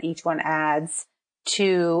benefits that each one adds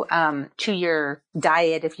to your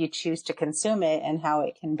diet if you choose to consume it and how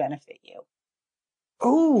it can benefit you.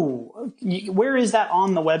 Oh, where is that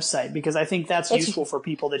on the website? Because I think that's useful for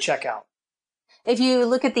people to check out. If you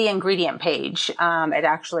look at the ingredient page, it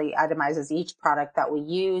actually itemizes each product that we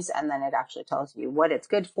use, and then it actually tells you what it's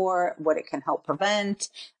good for, what it can help prevent.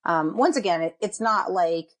 Once again, it's not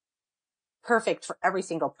like perfect for every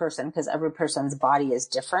single person because every person's body is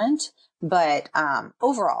different. But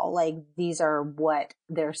overall, like these are what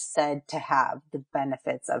they're said to have, the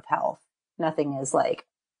benefits of health. Nothing is like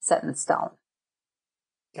set in stone.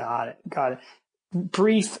 Got it.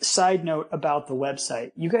 Brief side note about the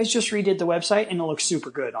website. You guys just redid the website and it looks super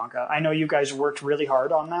good, Anke. I know you guys worked really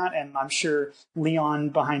hard on that, and I'm sure Leon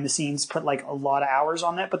behind the scenes put like a lot of hours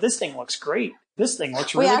on that, but this thing looks great. This thing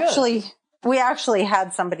looks really good. We actually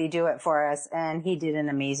had somebody do it for us, and he did an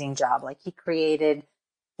amazing job. Like he created,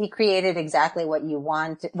 he created exactly what we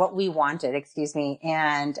wanted, excuse me.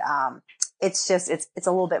 And, it's just, it's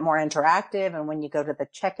a little bit more interactive. And when you go to the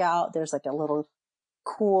checkout, there's like a little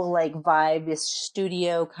cool, like vibe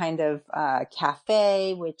studio kind of,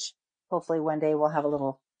 cafe, which hopefully one day we'll have a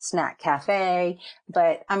little snack cafe.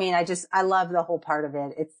 But I mean, I love the whole part of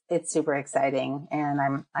it. It's super exciting,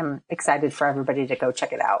 and I'm excited for everybody to go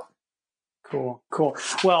check it out. Cool.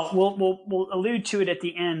 Well, we'll allude to it at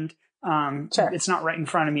the end. Sure. It's not right in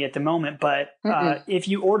front of me at the moment, but if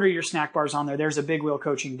you order your snack bars on there's a Big Wheel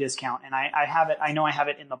Coaching discount, and I have it. I know I have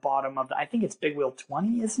it in the bottom of I think it's Big Wheel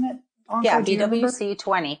 20, isn't it? Anke, yeah, BWC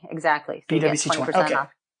 20, exactly. So BWC 20. Okay. Off.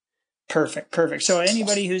 Perfect. So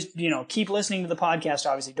anybody who's, keep listening to the podcast,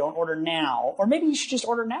 obviously don't order now, or maybe you should just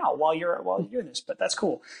order now while you're doing this, but that's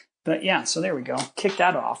cool. But yeah, so there we go. Kick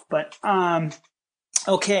that off. But,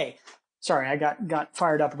 okay. Sorry, I got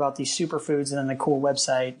fired up about these superfoods and then the cool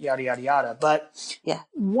website, yada, yada, yada. But yeah,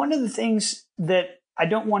 one of the things that I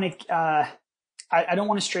don't want to, I don't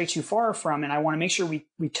want to stray too far from, and I want to make sure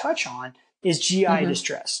we touch on, is GI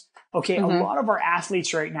distress. Okay, a lot of our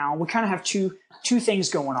athletes right now, we kind of have two things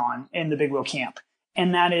going on in the Big Wheel camp.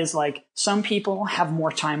 And that is, like, some people have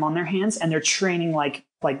more time on their hands and they're training like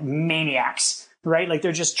maniacs, right? Like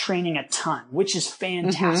they're just training a ton, which is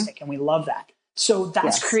fantastic. And we love that. So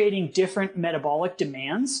that's creating different metabolic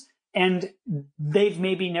demands. And they've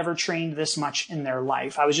maybe never trained this much in their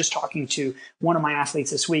life. I was just talking to one of my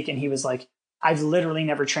athletes this week, and he was like, I've literally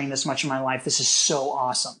never trained this much in my life. This is so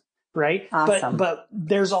awesome. Right. Awesome. But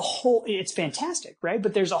there's it's fantastic. Right.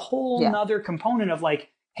 But there's a whole nother component of, like,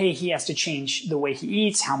 hey, he has to change the way he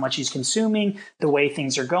eats, how much he's consuming, the way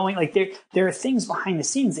things are going. Like there are things behind the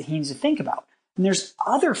scenes that he needs to think about. And there's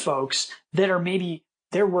other folks that are maybe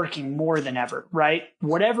they're working more than ever. Right.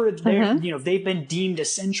 Whatever they're, they've been deemed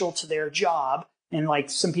essential to their job. And like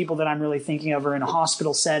some people that I'm really thinking of are in a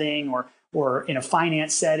hospital setting or in a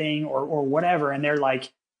finance setting or whatever. And they're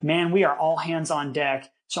like, man, we are all hands on deck.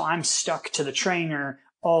 So I'm stuck to the trainer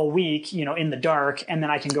all week, in the dark, and then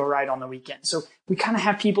I can go ride on the weekend. So we kind of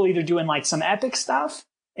have people either doing like some epic stuff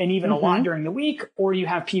and even a lot during the week, or you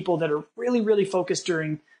have people that are really, really focused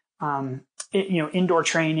during, indoor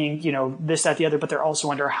training, this, that, the other, but they're also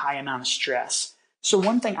under a high amount of stress. So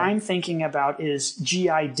one thing I'm thinking about is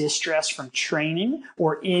GI distress from training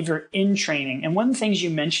or either in training. And one of the things you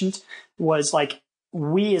mentioned was, like,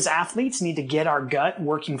 we as athletes need to get our gut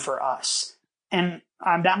working for us. And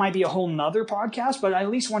that might be a whole nother podcast, but I at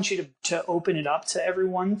least want you to open it up to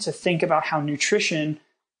everyone to think about how nutrition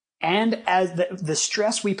and as the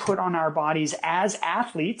stress we put on our bodies as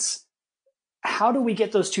athletes, how do we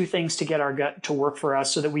get those two things to get our gut to work for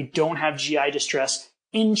us so that we don't have GI distress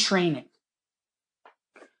in training?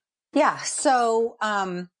 Yeah. So,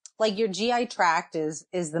 like, your GI tract is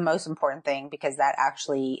the most important thing, because that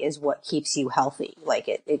actually is what keeps you healthy. Like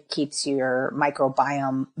it keeps your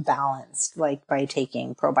microbiome balanced, like by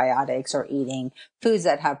taking probiotics or eating foods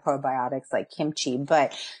that have probiotics like kimchi.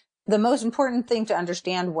 But the most important thing to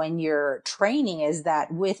understand when you're training is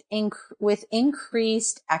that with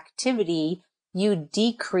increased activity, you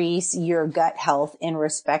decrease your gut health in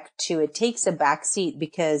respect to, it takes a backseat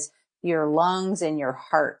because your lungs and your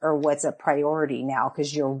heart are what's a priority now,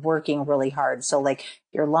 because you're working really hard. So, like,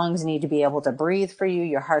 your lungs need to be able to breathe for you.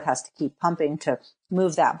 Your heart has to keep pumping to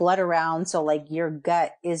move that blood around. So, like, your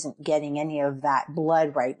gut isn't getting any of that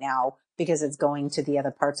blood right now because it's going to the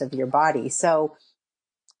other parts of your body. So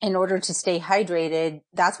in order to stay hydrated,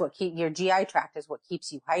 that's what your GI tract is what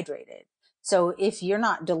keeps you hydrated. So if you're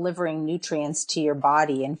not delivering nutrients to your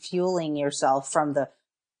body and fueling yourself from the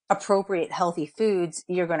appropriate healthy foods,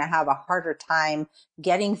 you're going to have a harder time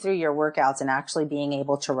getting through your workouts and actually being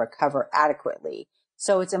able to recover adequately.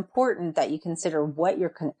 So it's important that you consider what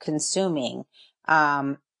you're consuming.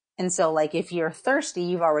 And so, like, if you're thirsty,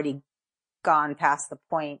 you've already gone past the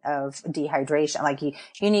point of dehydration. Like, you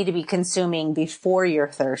need to be consuming before you're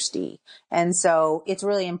thirsty. And so it's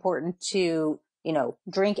really important to,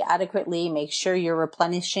 drink adequately, make sure you're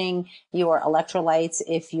replenishing your electrolytes.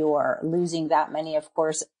 If you're losing that many, of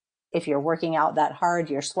course, if you're working out that hard,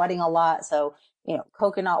 you're sweating a lot. So,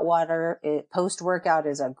 coconut water post-workout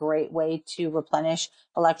is a great way to replenish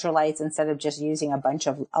electrolytes instead of just using a bunch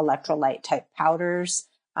of electrolyte type powders.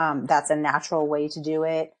 That's a natural way to do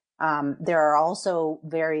it. There are also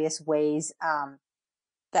various ways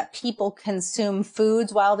that people consume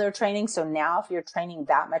foods while they're training. So now, if you're training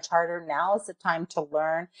that much harder, now is the time to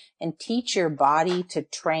learn and teach your body to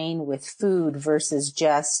train with food versus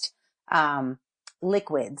just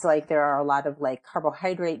liquids. Like, there are a lot of like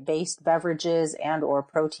carbohydrate based beverages and or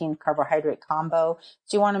protein carbohydrate combo.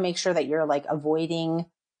 So you want to make sure that you're like avoiding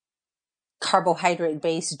carbohydrate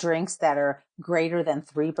based drinks that are greater than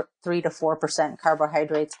 3 to 4%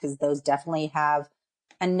 carbohydrates, because those definitely have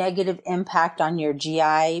a negative impact on your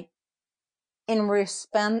GI in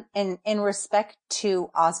respect to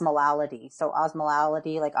osmolality. So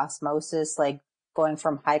osmolality, like osmosis, like going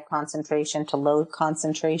from high concentration to low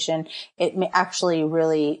concentration, it actually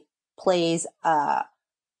really plays a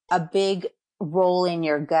big role in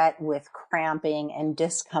your gut with cramping and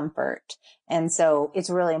discomfort. And so it's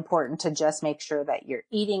really important to just make sure that you're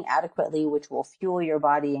eating adequately, which will fuel your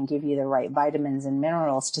body and give you the right vitamins and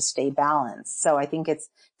minerals to stay balanced. So I think it's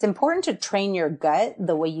important to train your gut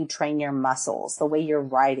the way you train your muscles, the way you're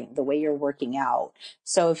riding, the way you're working out.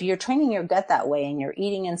 So if you're training your gut that way and you're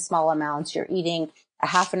eating in small amounts, you're eating a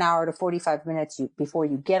half an hour to 45 minutes before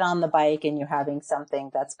you get on the bike, and you're having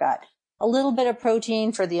something that's got a little bit of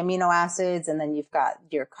protein for the amino acids, and then you've got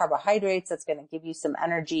your carbohydrates that's going to give you some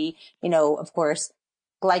energy. Of course,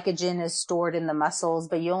 glycogen is stored in the muscles,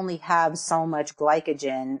 but you only have so much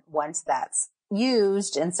glycogen once that's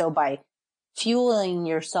used. And so by fueling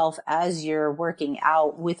yourself as you're working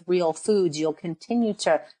out with real foods, you'll continue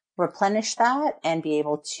to replenish that and be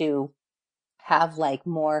able to have like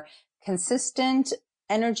more consistent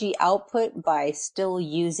energy output by still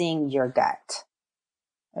using your gut.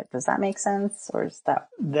 Does that make sense? Or is that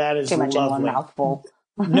is too much lovely. in one mouthful?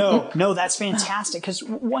 No, that's fantastic. Because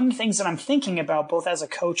one of the things that I'm thinking about both as a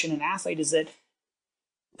coach and an athlete is that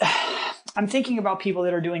I'm thinking about people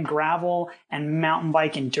that are doing gravel and mountain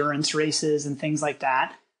bike endurance races and things like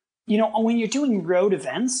that. When you're doing road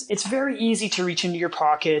events, it's very easy to reach into your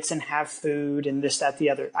pockets and have food and this, that, the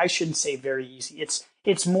other. I shouldn't say very easy.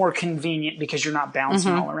 It's more convenient because you're not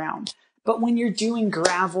bouncing all around. But when you're doing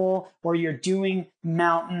gravel or you're doing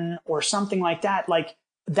mountain or something like that, like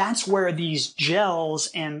that's where these gels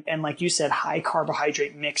and like you said, high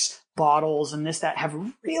carbohydrate mix bottles and this, that have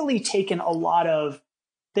really taken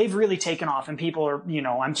they've really taken off. And people are,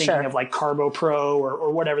 I'm thinking of like Carbo Pro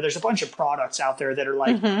or whatever. There's a bunch of products out there that are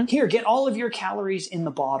like, here, get all of your calories in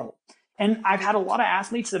the bottle. And I've had a lot of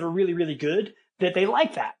athletes that are really, really good that they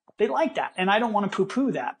like that. They like that. And I don't want to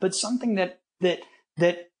poo-poo that, but something that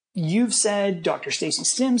you've said, Dr. Stacy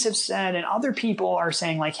Sims have said, and other people are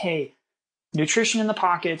saying like, hey, nutrition in the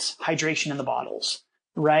pockets, hydration in the bottles,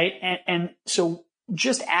 right? And so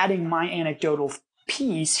just adding my anecdotal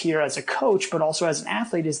piece here as a coach, but also as an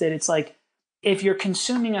athlete, is that it's like, if you're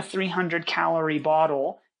consuming a 300 calorie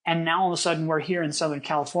bottle and now all of a sudden we're here in Southern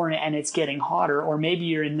California and it's getting hotter, or maybe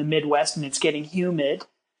you're in the Midwest and it's getting humid,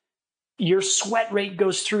 your sweat rate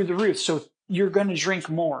goes through the roof. So you're going to drink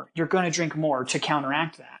more. You're going to drink more to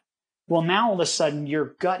counteract that. Well, now all of a sudden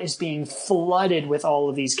your gut is being flooded with all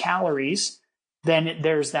of these calories. Then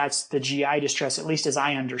that's the GI distress, at least as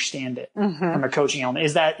I understand it from a coaching element.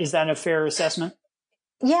 Is that a fair assessment?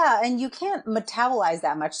 Yeah. And you can't metabolize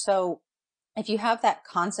that much. So if you have that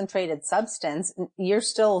concentrated substance, you're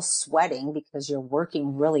still sweating because you're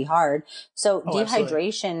working really hard. So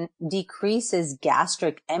dehydration decreases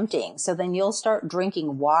gastric emptying. So then you'll start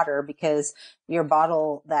drinking water because your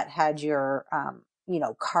bottle that had your,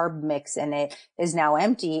 carb mix in it is now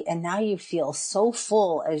empty. And now you feel so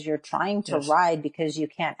full as you're trying to ride because you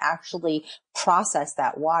can't actually process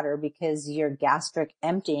that water because your gastric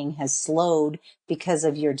emptying has slowed because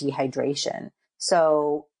of your dehydration.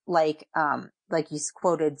 So like you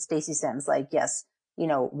quoted Stacy Sims, like, yes,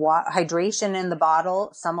 hydration in the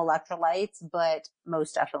bottle, some electrolytes, but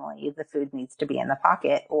most definitely the food needs to be in the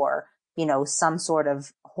pocket or, some sort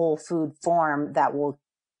of whole food form that will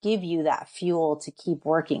give you that fuel to keep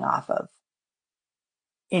working off of.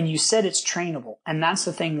 And you said it's trainable. And that's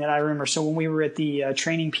the thing that I remember. So when we were at the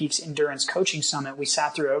Training Peaks Endurance Coaching Summit, we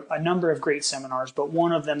sat through a number of great seminars, but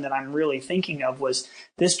one of them that I'm really thinking of was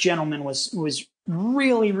this gentleman was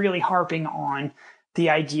really, really harping on the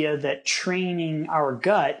idea that training our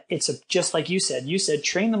gut, just like you said,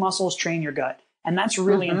 train the muscles, train your gut. And that's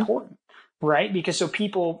really important, right? Because so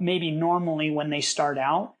people maybe normally when they start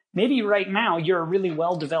out, maybe right now you're a really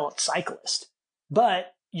well-developed cyclist,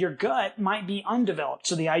 but your gut might be undeveloped.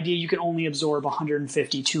 So the idea you can only absorb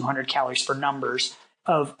 150, 200 calories for numbers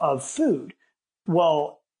of food.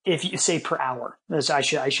 Well, if you say per hour, I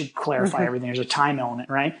should clarify everything. There's a time element,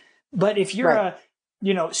 right? But if you're a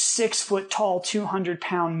 6 foot tall, 200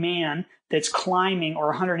 pound man that's climbing, or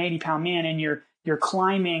 180 pound man, and you're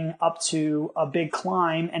climbing up to a big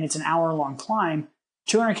climb and it's an hour long climb,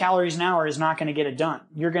 200 calories an hour is not going to get it done.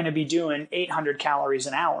 You're going to be doing 800 calories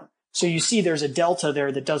an hour. So you see there's a delta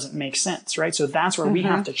there that doesn't make sense, right? So that's where we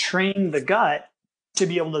have to train the gut to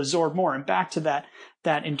be able to absorb more. And back to that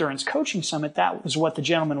endurance coaching summit, that was what the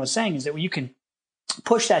gentleman was saying, is that you can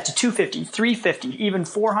push that to 250, 350, even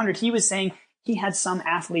 400. He was saying he had some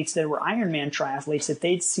athletes that were Ironman triathletes that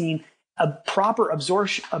they'd seen a proper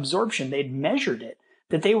absorption. They'd measured it,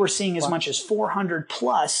 that they were seeing as much as 400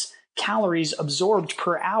 plus calories absorbed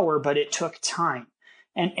per hour, but it took time.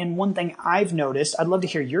 And one thing I've noticed, I'd love to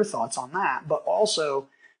hear your thoughts on that, but also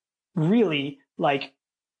really like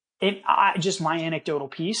just my anecdotal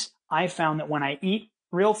piece, I found that when I eat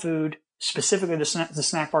real food, specifically the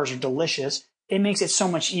snack bars are delicious, it makes it so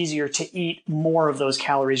much easier to eat more of those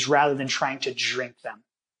calories rather than trying to drink them.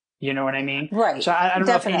 You know what I mean? Right. So I don't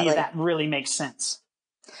Definitely. know if any of that really makes sense.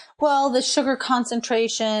 Well, the sugar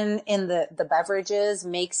concentration in the beverages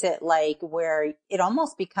makes it like where it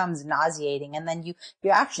almost becomes nauseating, and then you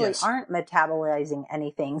actually aren't metabolizing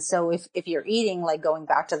anything. So if you're eating, like going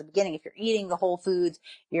back to the beginning, if you're eating the whole foods,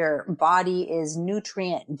 your body is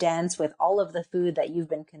nutrient dense with all of the food that you've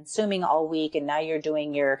been consuming all week, and now you're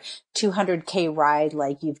doing your 200K ride,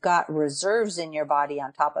 like you've got reserves in your body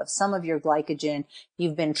on top of some of your glycogen.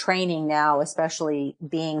 You've been training now, especially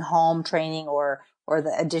being home training or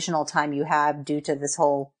the additional time you have due to this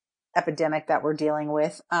whole epidemic that we're dealing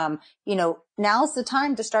with. Now's the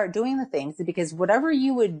time to start doing the things, because whatever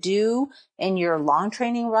you would do in your long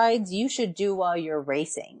training rides, you should do while you're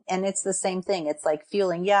racing. And it's the same thing. It's like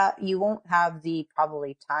fueling. Yeah, you won't have the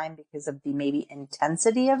probably time because of the maybe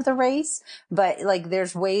intensity of the race, but like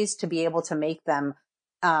there's ways to be able to make them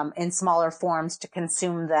in smaller forms, to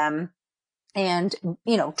consume them. And,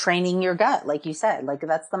 training your gut, like you said, like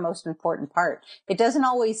that's the most important part. It doesn't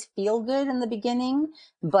always feel good in the beginning,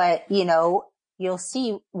 but, you'll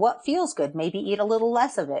see what feels good. Maybe eat a little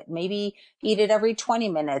less of it. Maybe eat it every 20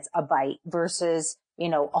 minutes, a bite versus,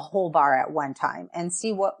 a whole bar at one time, and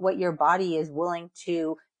see what your body is willing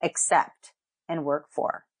to accept and work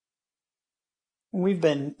for. We've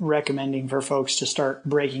been recommending for folks to start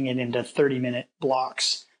breaking it into 30-minute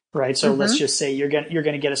blocks. Right. So let's just say you're going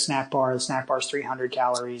to get a snack bar. The snack bar is 300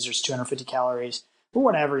 calories. There's 250 calories or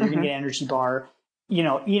whatever. You're going to get an energy bar,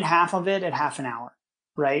 eat half of it at half an hour.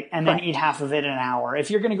 Right. And then eat half of it in an hour.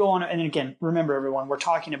 If you're going to go on, and again, remember everyone, we're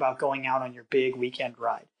talking about going out on your big weekend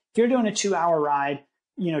ride. If you're doing a 2-hour ride,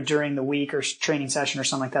 during the week or training session or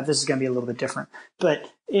something like that, this is going to be a little bit different.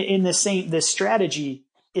 But this strategy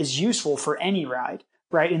is useful for any ride.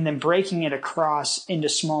 Right. And then breaking it across into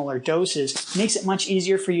smaller doses makes it much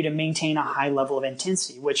easier for you to maintain a high level of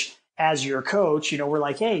intensity, which as your coach, we're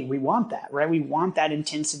like, hey, we want that, right? We want that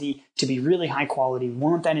intensity to be really high quality. We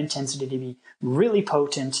want that intensity to be really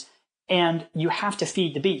potent. And you have to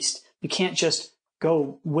feed the beast. You can't just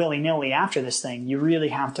go willy-nilly after this thing. You really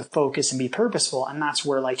have to focus and be purposeful. And that's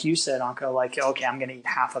where, like you said, Anke, like, okay, I'm going to eat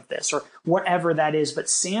half of this or whatever that is, but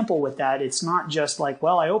sample with that. It's not just like,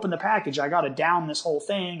 well, I opened the package, I got to down this whole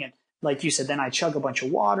thing. And like you said, then I chug a bunch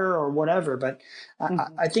of water or whatever. But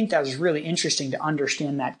I think that was really interesting to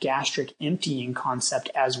understand that gastric emptying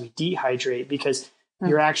concept as we dehydrate, because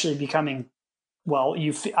you're actually becoming, well,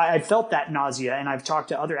 I felt that nausea, and I've talked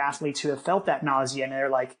to other athletes who have felt that nausea, and they're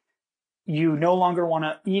like, you no longer want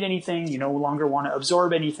to eat anything. You no longer want to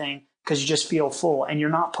absorb anything because you just feel full and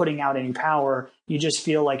you're not putting out any power. You just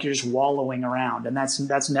feel like you're just wallowing around. And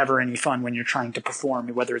that's never any fun when you're trying to perform,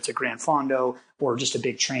 whether it's a Grand Fondo or just a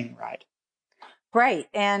big training ride. Right.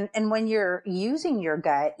 And when you're using your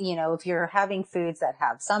gut, if you're having foods that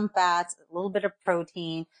have some fats, a little bit of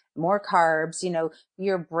protein, more carbs,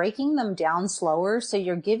 you're breaking them down slower. So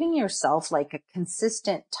you're giving yourself like a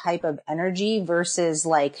consistent type of energy versus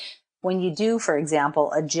like, when you do, for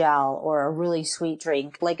example, a gel or a really sweet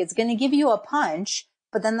drink, like it's going to give you a punch,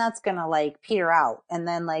 but then that's going to like peter out. And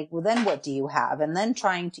then like, well, then what do you have? And then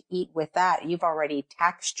trying to eat with that, you've already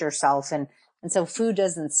taxed yourself. And so food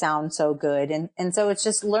doesn't sound so good. And so it's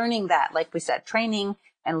just learning that, like we said, training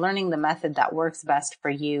and learning the method that works best for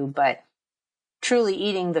you. But truly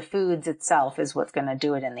eating the foods itself is what's going to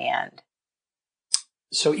do it in the end.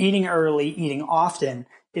 So eating early, eating often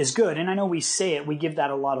is good. And I know we say it, we give that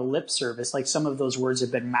a lot of lip service. Like some of those words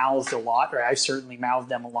have been mouthed a lot, or I've certainly mouthed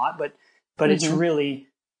them a lot, but it's really,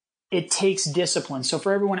 it takes discipline. So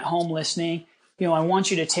for everyone at home listening, I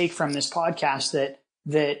want you to take from this podcast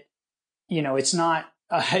that it's not,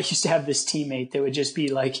 I used to have this teammate that would just be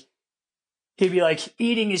like, he'd be like,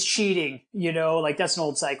 eating is cheating, like that's an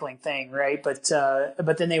old cycling thing. Right. But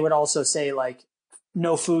then they would also say like,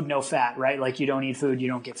 no food, no fat, right? Like you don't eat food, you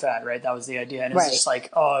don't get fat, right? That was the idea. And it's just like,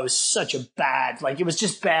 oh, it was such a bad, like it was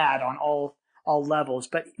just bad on all levels.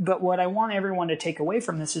 But what I want everyone to take away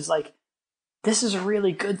from this is like, this is a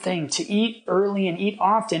really good thing to eat early and eat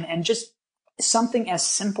often. And just something as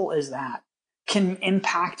simple as that can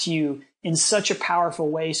impact you in such a powerful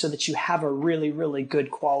way so that you have a really, really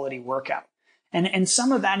good quality workout. And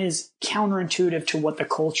some of that is counterintuitive to what the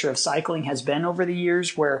culture of cycling has been over the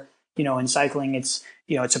years, where, in cycling, it's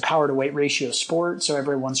a power to weight ratio sport. So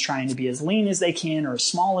everyone's trying to be as lean as they can or as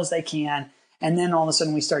small as they can. And then all of a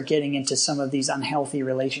sudden we start getting into some of these unhealthy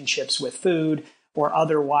relationships with food or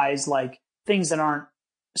otherwise, like things that aren't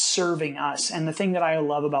serving us. And the thing that I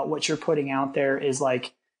love about what you're putting out there is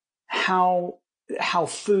like how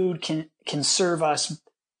food can serve us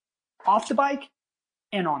off the bike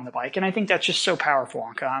and on the bike. And I think that's just so powerful,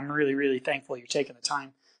 Anke. I'm really, really thankful you're taking the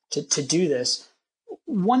time to do this.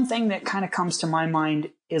 One thing that kind of comes to my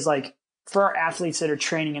mind is like for our athletes that are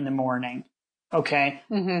training in the morning, okay,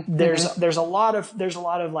 there's a lot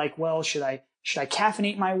of like, well, should I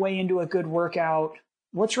caffeinate my way into a good workout?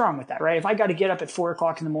 What's wrong with that, right? If I got to get up at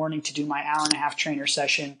 4:00 in the morning to do my hour-and-a-half trainer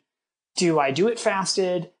session, do I do it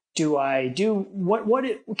fasted? Do I do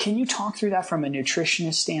can you talk through that from a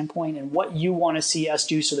nutritionist standpoint and what you want to see us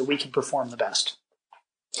do so that we can perform the best?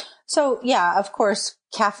 So yeah, of course,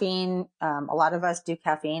 caffeine, a lot of us do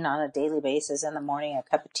caffeine on a daily basis in the morning, a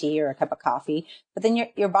cup of tea or a cup of coffee, but then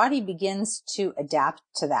your body begins to adapt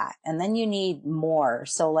to that. And then you need more.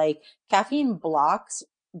 So like caffeine blocks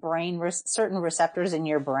certain receptors in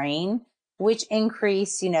your brain, which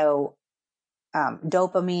increase,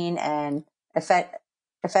 dopamine and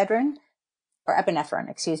epinephrine,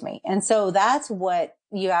 excuse me. And so that's what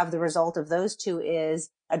you have. The result of those two is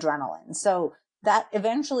adrenaline. So that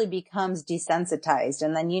eventually becomes desensitized,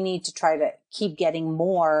 and then you need to try to keep getting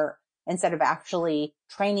more instead of actually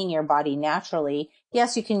training your body naturally.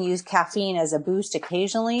 Yes, you can use caffeine as a boost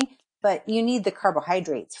occasionally, but you need the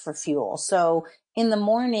carbohydrates for fuel. So in the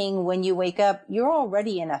morning when you wake up, you're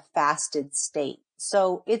already in a fasted state.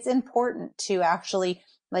 So it's important to actually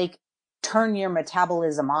like turn your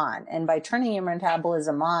metabolism on. And by turning your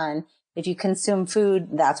metabolism on, if you consume food,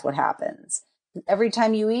 that's what happens. Every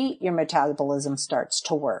time you eat, your metabolism starts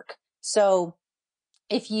to work. So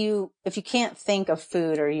if you can't think of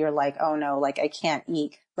food or you're like, oh no, like I can't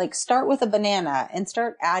eat, like start with a banana and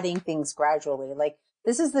start adding things gradually. Like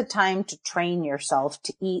this is the time to train yourself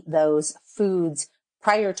to eat those foods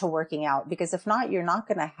prior to working out, because if not, you're not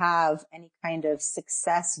going to have any kind of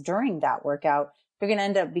success during that workout. You're going to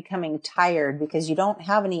end up becoming tired because you don't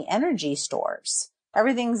have any energy stores.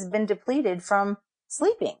 Everything's been depleted from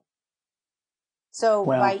sleeping. So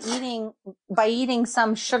by eating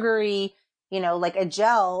some sugary, like a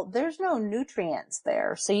gel, there's no nutrients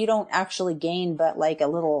there. So you don't actually gain but like a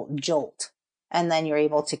little jolt, and then you're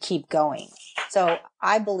able to keep going. So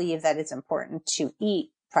I believe that it's important to eat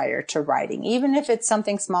prior to riding, even if it's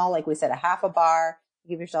something small, like we said, a half a bar.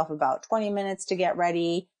 Give yourself about 20 minutes to get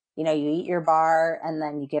ready. You eat your bar and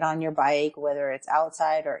then you get on your bike, whether it's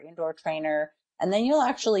outside or indoor trainer. And then you'll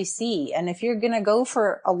actually see. And if you're going to go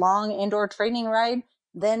for a long indoor training ride,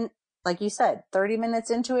 then, like you said, 30 minutes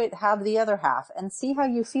into it, have the other half and see how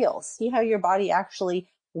you feel. See how your body actually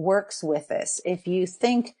works with this. If you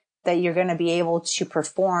think that you're going to be able to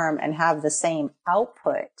perform and have the same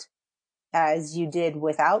output as you did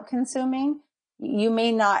without consuming, you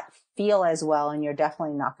may not feel as well, and you're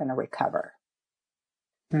definitely not going to recover.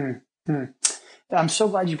 I'm so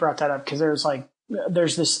glad you brought that up, because there's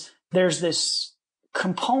this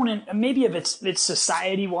component, maybe if it's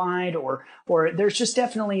society wide or there's just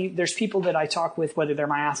there's people that I talk with, whether they're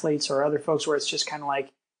my athletes or other folks, where it's just kind of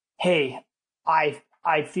like, hey, I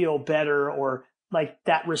feel better, or like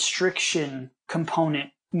that restriction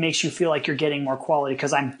component makes you feel like you're getting more quality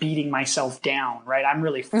because I'm beating myself down, right? I'm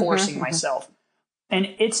really forcing myself. And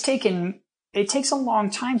it takes a long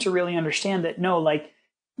time to really understand that, no, like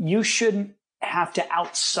you shouldn't have to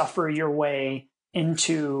outsuffer your way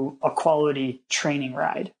into a quality training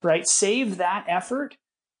ride, right? Save that effort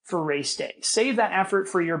for race day. Save that effort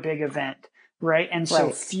for your big event, right? And so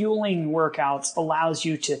fueling workouts allows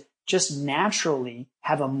you to just naturally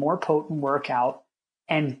have a more potent workout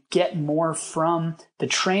and get more from the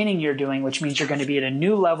training you're doing, which means you're going to be at a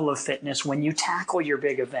new level of fitness when you tackle your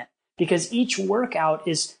big event. Because each workout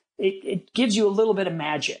it gives you a little bit of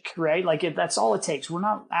magic, right? Like that's all it takes. We're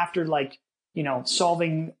not after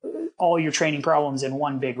solving all your training problems in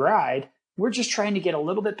one big ride. We're just trying to get a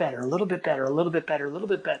little bit better, a little bit better, a little bit better, a little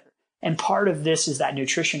bit better. And part of this is that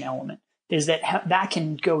nutrition element, is that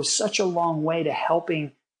can go such a long way to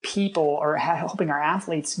helping people or helping our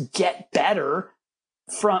athletes get better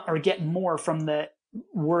get more from the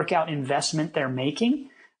workout investment they're making,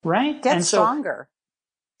 right? Get stronger.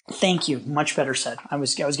 Thank you. Much better said. I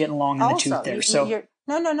was getting long in the tooth there. So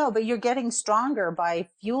but you're getting stronger by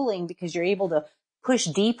fueling, because you're able to push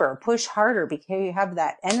deeper, push harder, because you have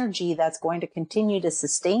that energy that's going to continue to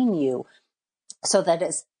sustain you, so that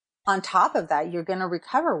on top of that, you're going to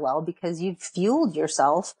recover well because you've fueled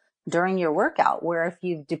yourself during your workout. Where if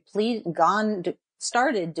you've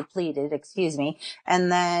started depleted,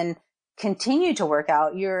 and then continue to work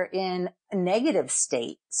out, you're in a negative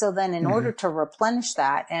state. So then in order to replenish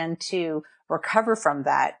that and to recover from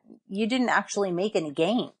that, you didn't actually make any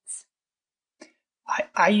gains.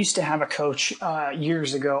 I used to have a coach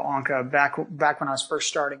years ago, Anke, back when I was first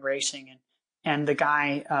starting racing, and the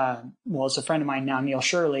guy, it's a friend of mine now, Neil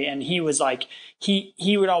Shirley, and he was like,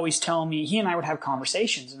 he would always tell me, he and I would have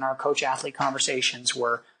conversations, and our coach-athlete conversations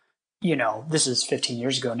were, this is 15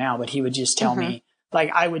 years ago now, but he would just tell me,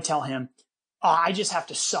 like, I would tell him, I just have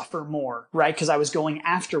to suffer more, right? Because I was going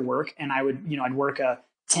after work, and I would, I'd work a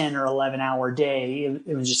 10 or 11 hour day.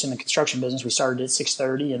 It was just in the construction business. We started at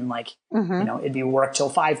 6:30 and it'd be work till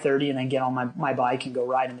 5:30 and then get on my bike and go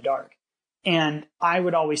ride in the dark. And I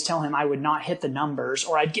would always tell him I would not hit the numbers,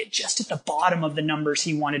 or I'd get just at the bottom of the numbers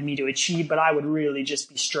he wanted me to achieve, but I would really just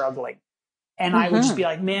be struggling. And I would just be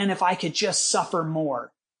like, man, if I could just suffer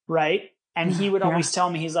more, right? And he would always tell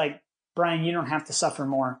me, he's like, Brian, you don't have to suffer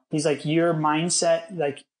more. He's like, your mindset,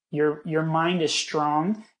 like your mind is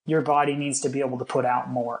strong. Your body needs to be able to put out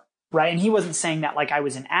more, right? And he wasn't saying that like I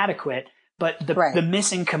was inadequate, but the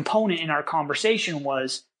missing component in our conversation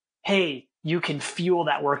was, hey, you can fuel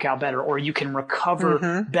that workout better, or you can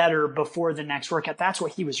recover better before the next workout. That's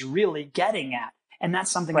what he was really getting at. And that's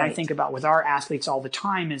something I think about with our athletes all the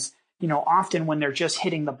time is, often when they're just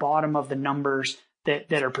hitting the bottom of the numbers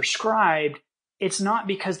that are prescribed, it's not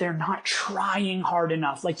because they're not trying hard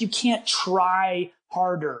enough. Like, you can't try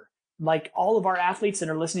harder. Like, all of our athletes that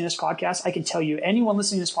are listening to this podcast, I can tell you, anyone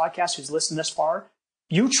listening to this podcast who's listened this far,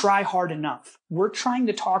 you try hard enough. We're trying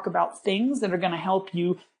to talk about things that are going to help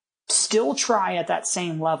you still try at that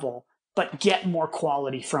same level, but get more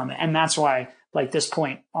quality from it. And that's why, like, this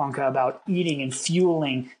point, Anke, about eating and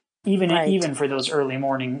fueling, even for those early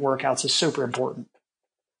morning workouts, is super important.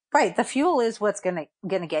 Right. The fuel is what's going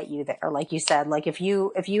to get you there. Like you said, like if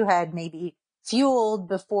you had maybe fueled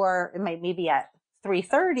before, maybe at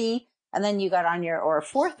 3:30, and then you got on or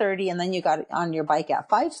 4:30, and then you got on your bike at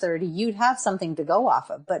 5:30, you'd have something to go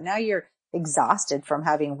off of. But now you're exhausted from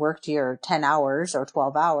having worked your 10 hours or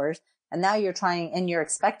 12 hours. And now you're trying, and you're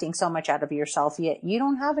expecting so much out of yourself, yet you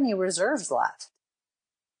don't have any reserves left.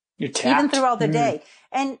 You're tapped. Even throughout the day.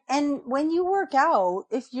 And when you work out,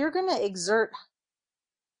 if you're going to exert,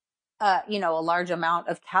 a large amount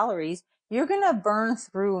of calories, you're going to burn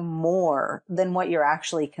through more than what you're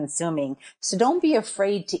actually consuming. So don't be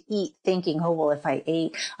afraid to eat thinking, oh, well, if I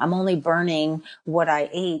ate, I'm only burning what I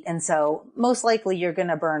ate. And so most likely you're going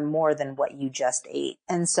to burn more than what you just ate.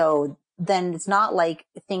 And so then it's not like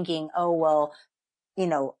thinking, oh, well,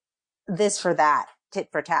 this for that, tit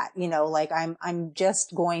for tat, like I'm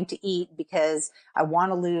just going to eat because I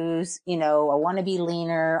want to lose, I want to be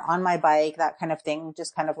leaner on my bike, that kind of thing.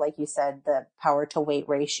 Just kind of like you said, the power to weight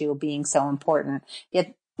ratio being so important.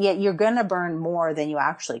 Yet you're going to burn more than you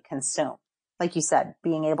actually consume. Like you said,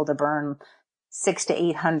 being able to burn 600 to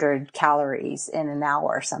 800 calories in an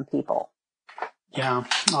hour, some people. Yeah.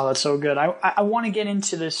 Oh, that's so good. I want to get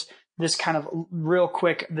into this kind of real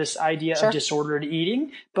quick, this idea of disordered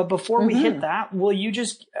eating. But before we hit that,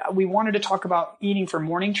 we wanted to talk about eating for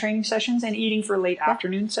morning training sessions and eating for late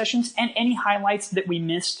afternoon sessions, and any highlights that we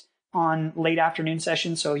missed on late afternoon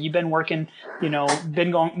sessions. So you've been working,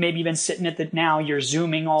 maybe you've been sitting now you're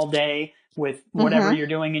Zooming all day with whatever you're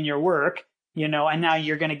doing in your work, and now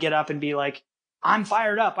you're going to get up and be like, I'm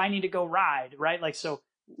fired up. I need to go ride. Right. Like, so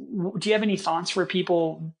do you have any thoughts for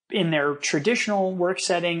people in their traditional work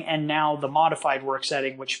setting and now the modified work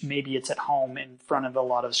setting, which maybe it's at home in front of a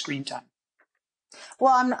lot of screen time?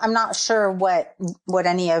 Well, I'm not sure what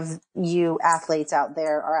any of you athletes out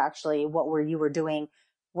there are actually, you were doing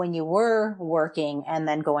when you were working and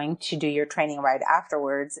then going to do your training right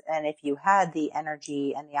afterwards. And if you had the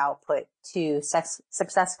energy and the output to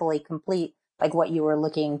successfully complete like what you were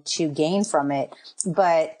looking to gain from it.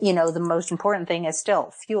 But, the most important thing is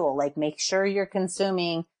still fuel. Like, make sure you're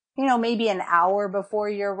consuming, maybe an hour before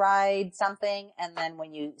your ride something. And then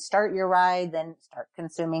when you start your ride, then start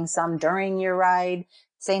consuming some during your ride.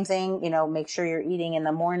 Same thing, make sure you're eating in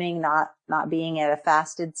the morning, not being at a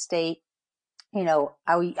fasted state.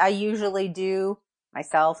 I usually do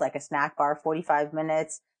myself like a snack bar, 45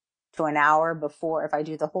 minutes to an hour before. If I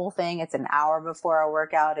do the whole thing, it's an hour before I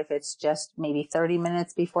work out. If it's just maybe 30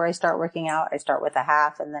 minutes before I start working out, I start with a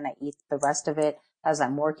half and then I eat the rest of it as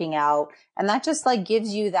I'm working out. And that just like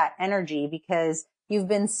gives you that energy because you've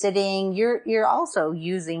been sitting, you're also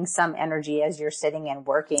using some energy as you're sitting and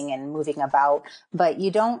working and moving about, but you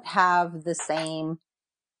don't have the same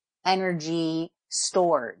energy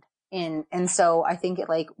stored. And so I think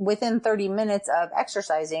like within 30 minutes of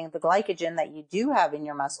exercising, the glycogen that you do have in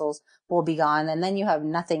your muscles will be gone. And then you have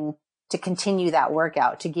nothing to continue that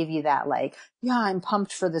workout, to give you that like, yeah, I'm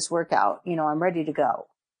pumped for this workout. I'm ready to go.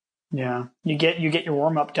 Yeah. You get your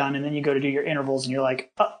warm up done and then you go to do your intervals and you're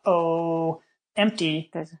like, uh-oh, empty.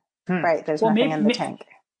 Right. There's Well, nothing in the tank.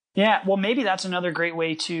 Yeah. Well, maybe that's another great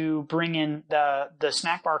way to bring in the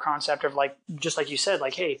snack bar concept of like, just like you said,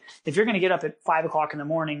 like, hey, if you're going to get up at 5:00 in the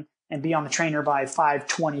morning and be on the trainer by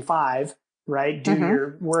 5:25, right? Do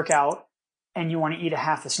your workout and you want to eat a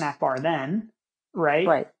half a snack bar then, right?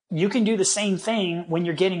 Right. You can do the same thing when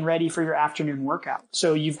you're getting ready for your afternoon workout.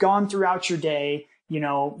 So you've gone throughout your day,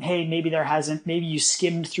 hey, maybe you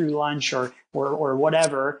skimmed through lunch or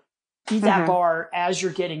whatever. Eat that bar as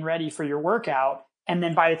you're getting ready for your workout. And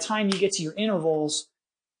then by the time you get to your intervals,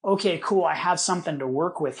 okay, cool, I have something to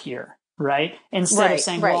work with here, right? Instead of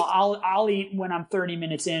saying, well, I'll eat when I'm 30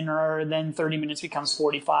 minutes in, or then 30 minutes becomes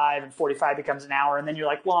 45 and 45 becomes an hour. And then you're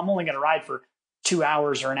like, well, I'm only going to ride for 2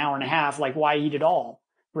 hours or an hour and a half. Like, why eat it all?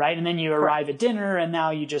 Right. And then you arrive at dinner and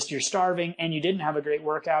now you're starving and you didn't have a great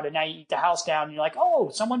workout. And now you eat the house down and you're like, oh,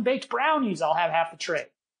 someone baked brownies. I'll have half the tray.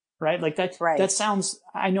 Right. Like that sounds,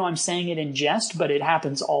 I know I'm saying it in jest, but it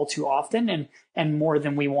happens all too often and more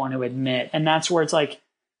than we want to admit. And that's where it's like,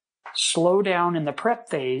 slow down in the prep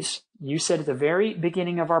phase. You said at the very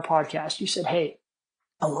beginning of our podcast, you said, hey,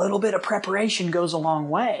 a little bit of preparation goes a long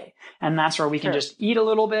way. And that's where we can just eat a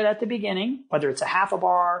little bit at the beginning, whether it's a half a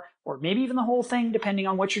bar or maybe even the whole thing, depending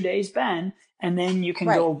on what your day's been. And then you can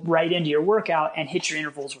go right into your workout and hit your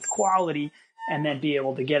intervals with quality and then be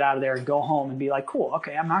able to get out of there and go home and be like, cool,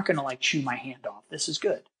 okay, I'm not going to like chew my hand off. This is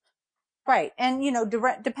good. Right. And,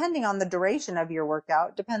 depending on the duration of your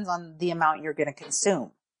workout, depends on the amount you're going to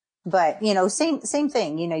consume. But, same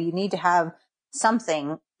thing, you need to have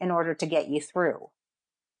something in order to get you through.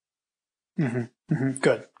 Mm-hmm. Mm-hmm.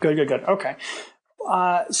 Good. Okay.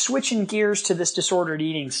 Switching gears to this disordered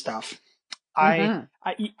eating stuff.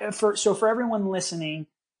 For everyone listening,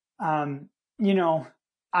 I'm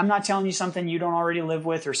not telling you something you don't already live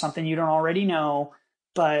with or something you don't already know,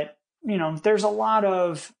 but there's a lot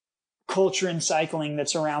of culture in cycling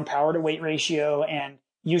that's around power to weight ratio and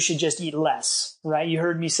you should just eat less, right? You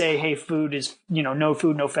heard me say, hey, food is, no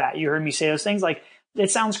food, no fat. You heard me say those things. Like,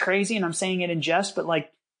 it sounds crazy and I'm saying it in jest, but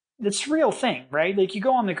like, it's a real thing, right? Like you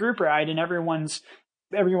go on the group ride and everyone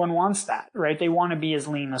wants that, right? They want to be as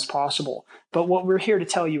lean as possible. But what we're here to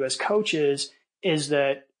tell you as coaches is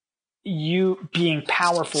that you being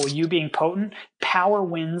powerful, you being potent, power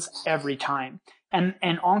wins every time. And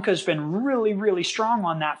Anke's been really, really strong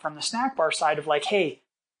on that from the snack bar side of like, hey,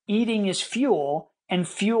 eating is fuel and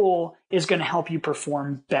fuel is going to help you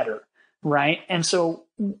perform better. Right. And so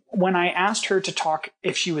when I asked her to talk,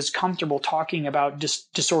 if she was comfortable talking about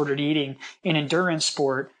disordered eating in endurance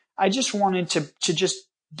sport, I just wanted to just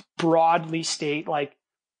broadly state, like,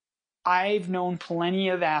 I've known plenty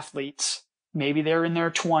of athletes, maybe they're in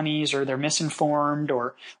their 20s or they're misinformed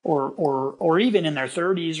or even in their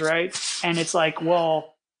 30s. Right. And it's like,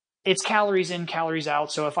 well, it's calories in, calories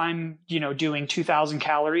out. So if I'm, doing 2000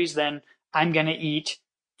 calories, then I'm going to eat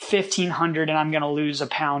 1,500 and I'm going to lose a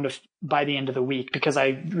pound by the end of the week because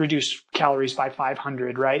I reduced calories by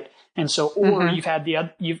 500, right? And so, or you've had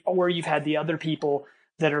the other people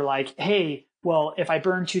that are like, hey, well, if I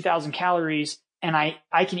burn 2,000 calories and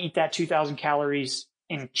I can eat that 2,000 calories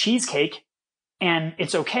in cheesecake and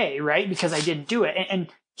it's okay, right? Because I didn't do it. And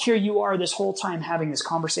here you are this whole time having this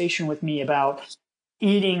conversation with me about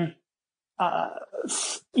eating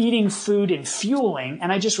food and fueling.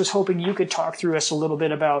 And I just was hoping you could talk through us a little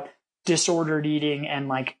bit about disordered eating and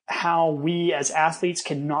like how we as athletes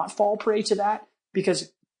cannot fall prey to that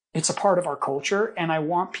because it's a part of our culture. And I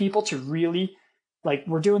want people to really, like,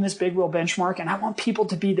 we're doing this big wheel benchmark and I want people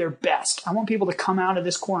to be their best. I want people to come out of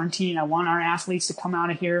this quarantine. I want our athletes to come out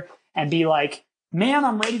of here and be like, man,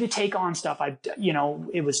 I'm ready to take on stuff.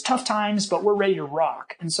 It was tough times, but we're ready to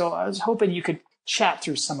rock. And so I was hoping you could chat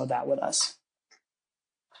through some of that with us.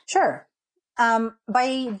 Sure.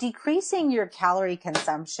 By decreasing your calorie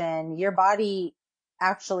consumption, your body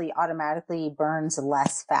actually automatically burns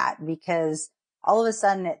less fat because all of a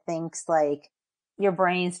sudden it thinks like your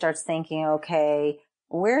brain starts thinking, okay,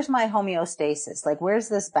 where's my homeostasis? Like, where's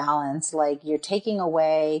this balance? Like, you're taking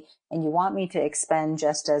away and you want me to expend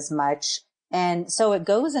just as much. And so it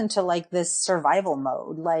goes into like this survival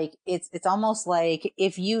mode. Like it's almost like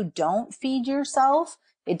if you don't feed yourself,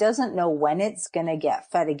 it doesn't know when it's going to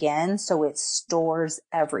get fed again. So it stores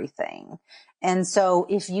everything. And so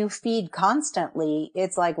if you feed constantly,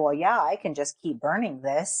 it's like, well, yeah, I can just keep burning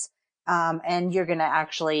this. and you're going to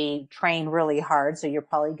actually train really hard. So you're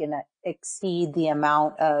probably going to exceed the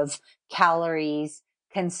amount of calories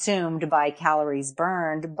consumed by calories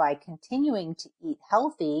burned by continuing to eat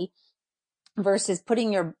healthy versus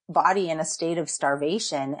putting your body in a state of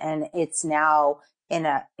starvation. And it's now in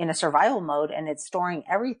a survival mode, and it's storing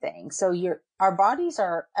everything. So our bodies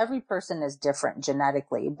every person is different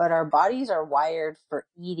genetically, but our bodies are wired for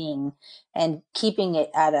eating and keeping it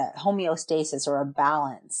at a homeostasis or a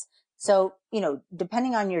balance. So,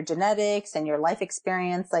 depending on your genetics and your life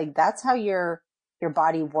experience, like that's how your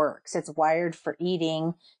body works. It's wired for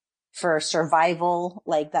eating, for survival,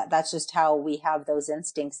 like that's just how we have those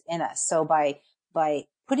instincts in us. So by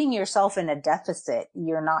putting yourself in a deficit,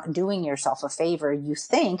 you're not doing yourself a favor, you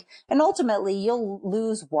think, and ultimately you'll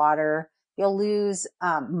lose water, you'll lose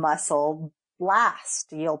muscle,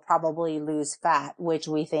 you'll probably lose fat, which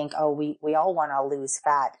we think, we all want to lose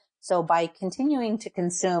fat. So by continuing to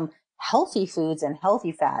consume healthy foods and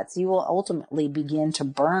healthy fats, you will ultimately begin to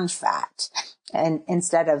burn fat. And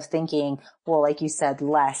instead of thinking, well, like you said,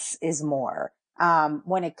 less is more.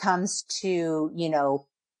 When it comes to,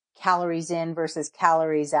 calories in versus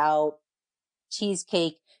calories out,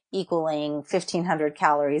 cheesecake equaling 1,500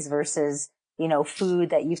 calories versus,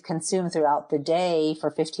 food that you've consumed throughout the day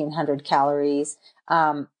for 1,500 calories.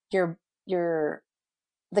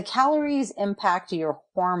 The calories impact your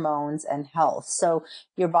hormones and health. So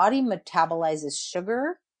your body metabolizes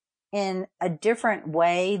sugar in a different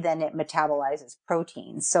way than it metabolizes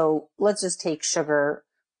protein. So let's just take sugar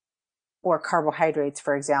or carbohydrates,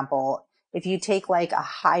 for example. If you take like a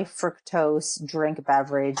high fructose drink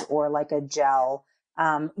beverage or like a gel,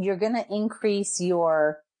 you're going to increase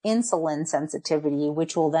your insulin sensitivity,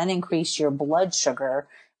 which will then increase your blood sugar.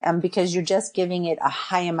 Because you're just giving it a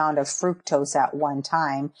high amount of fructose at one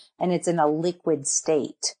time, and it's in a liquid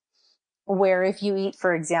state. Where if you eat,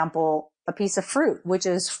 for example, a piece of fruit, which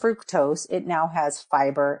is fructose, it now has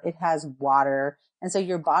fiber, it has water. And so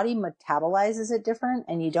your body metabolizes it different,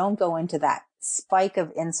 and you don't go into that spike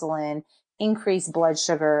of insulin, increased blood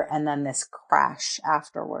sugar, and then this crash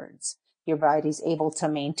afterwards. Your body's able to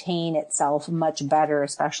maintain itself much better,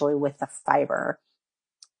 especially with the fiber.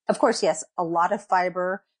 Of course, yes, a lot of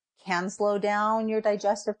fiber can slow down your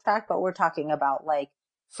digestive tract, but we're talking about like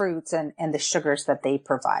fruits and the sugars that they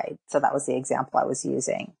provide. So that was the example I was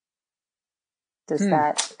using. Does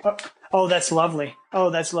that? Oh, that's lovely.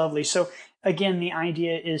 Oh, that's lovely. So again, the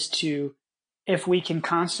idea is if we can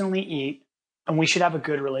constantly eat, and we should have a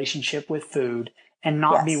good relationship with food and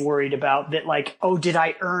not be worried about that, like, oh, did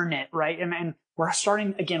I earn it? Right. And we're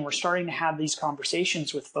starting to have these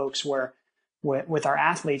conversations with folks with our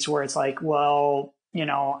athletes where it's like, well,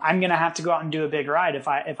 I'm going to have to go out and do a big ride if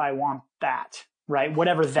I want that, right?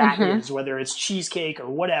 Whatever that is, whether it's cheesecake or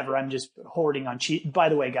whatever. I'm just hoarding on cheese. By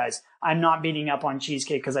the way, guys, I'm not beating up on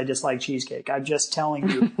cheesecake because I dislike cheesecake. I'm just telling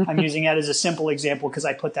you, I'm using that as a simple example because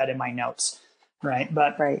I put that in my notes, right?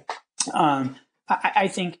 But I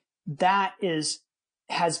think that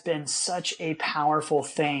has been such a powerful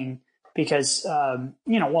thing because,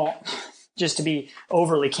 just to be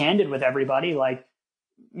overly candid with everybody, like,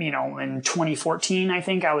 in 2014, I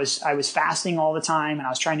think I was fasting all the time, and I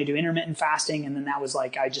was trying to do intermittent fasting. And then that was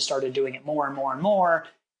like, I just started doing it more and more and more.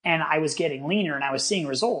 And I was getting leaner and I was seeing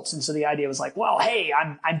results. And so the idea was like, well, hey,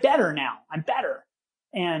 I'm better now. I'm better.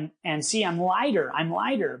 And see, I'm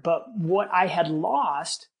lighter. But what I had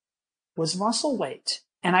lost was muscle weight,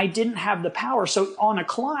 and I didn't have the power. So on a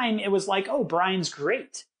climb, it was like, oh, Brian's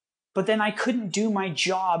great. But then I couldn't do my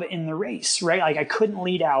job in the race, right? Like I couldn't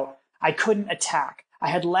lead out. I couldn't attack. I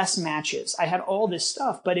had less matches. I had all this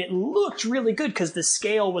stuff, but it looked really good because the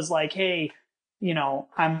scale was like, hey,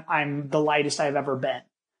 I'm the lightest I've ever been,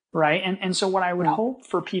 right? And so what I would hope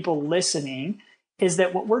for people listening is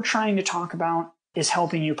that what we're trying to talk about is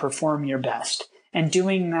helping you perform your best. And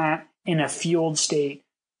doing that in a fueled state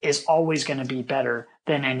is always going to be better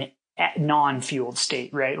than a non-fueled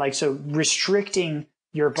state, right? Like, so restricting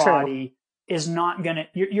your body is not going to,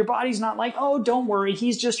 your body's not like, oh, don't worry,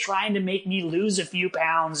 he's just trying to make me lose a few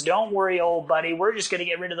pounds. Don't worry, old buddy. We're just going to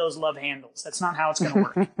get rid of those love handles. That's not how it's going to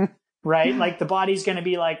work, right? Like the body's going to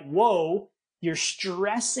be like, whoa, you're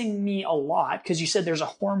stressing me a lot, because you said there's a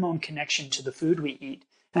hormone connection to the food we eat.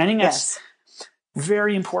 And I think that's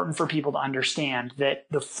very important for people to understand, that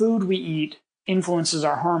the food we eat influences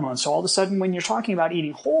our hormones. So all of a sudden, when you're talking about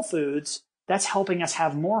eating whole foods, that's helping us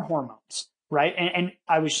have more hormones. Right. And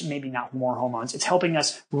I wish maybe not more hormones. It's helping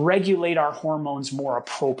us regulate our hormones more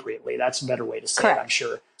appropriately. That's a better way to say it, I'm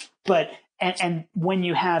sure. But, and when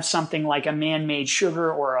you have something like a man-made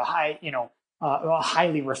sugar or a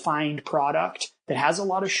highly refined product that has a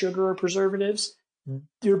lot of sugar or preservatives,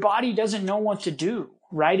 your body doesn't know what to do,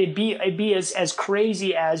 right? It'd be as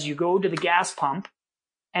crazy as you go to the gas pump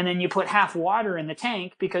and then you put half water in the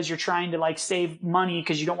tank because you're trying to like save money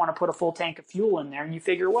because you don't want to put a full tank of fuel in there. And you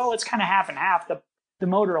figure, well, it's kind of half and half. The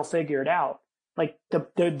motor will figure it out. Like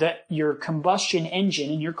your combustion engine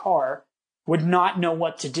in your car would not know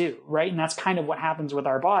what to do, right? And that's kind of what happens with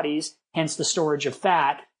our bodies, hence the storage of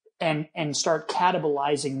fat and start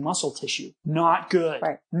catabolizing muscle tissue. Not good.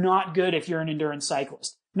 Right. Not good if you're an endurance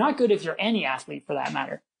cyclist. Not good if you're any athlete for that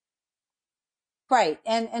matter. Right.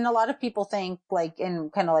 And a lot of people think like,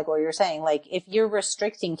 and kind of like what you're saying, like if you're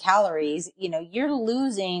restricting calories, you're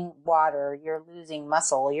losing water, you're losing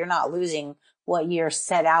muscle, you're not losing what you're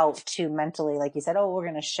set out to mentally, like you said, oh, we're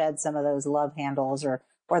going to shed some of those love handles or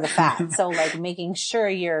the fat. So like making sure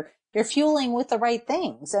you're fueling with the right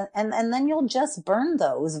things and then you'll just burn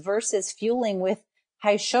those versus fueling with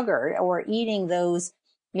high sugar or eating those,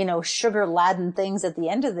 sugar laden things at the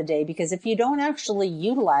end of the day, because if you don't actually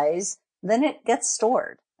utilize, then it gets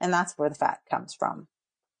stored, and that's where the fat comes from.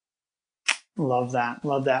 Love that.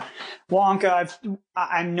 Love that. Well, Anke,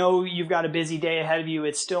 I know you've got a busy day ahead of you.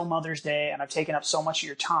 It's still Mother's Day, and I've taken up so much of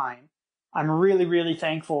your time. I'm really, really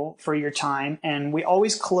thankful for your time, and we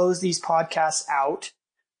always close these podcasts out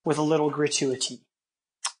with a little gratuity.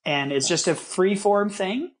 And it's just a free-form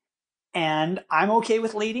thing, and I'm okay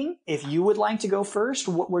with leading. If you would like to go first,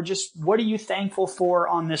 what are you thankful for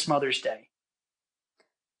on this Mother's Day?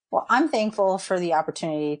 Well, I'm thankful for the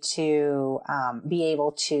opportunity to be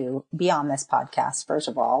able to be on this podcast, first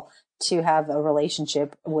of all, to have a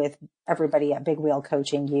relationship with everybody at Big Wheel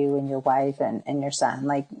Coaching, you and your wife and your son.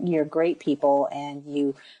 Like, you're great people and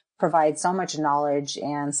you provide so much knowledge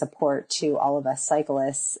and support to all of us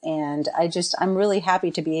cyclists. And I'm really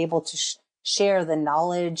happy to be able to share the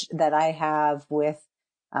knowledge that I have with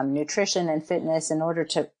nutrition and fitness in order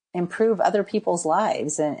to improve other people's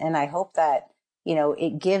lives. And I hope that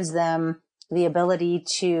it gives them the ability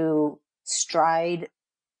to stride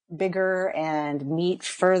bigger and meet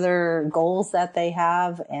further goals that they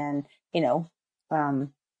have and,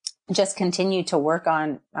 just continue to work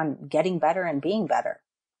on getting better and being better.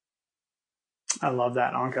 I love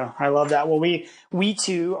that, Anke. I love that. Well, we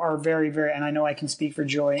too are very, very, and I know I can speak for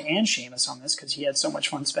Joy and Seamus on this because he had so much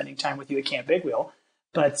fun spending time with you at Camp Big Wheel.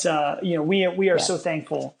 But, we are so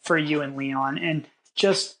thankful for you and Leon. And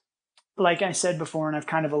just, like I said before, and I've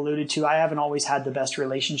kind of alluded to, I haven't always had the best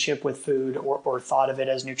relationship with food or thought of it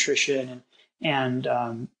as nutrition and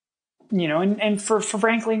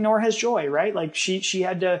frankly, nor has Joy, right? Like she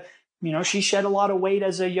had to, she shed a lot of weight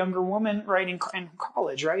as a younger woman, right, in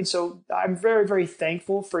college, right? So I'm very, very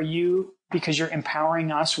thankful for you because you're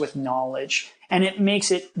empowering us with knowledge, and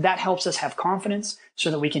that helps us have confidence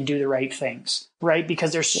so that we can do the right things, right?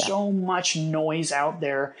 Because there's so much noise out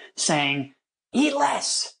there saying, eat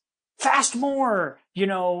less, fast more,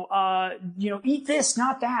 eat this,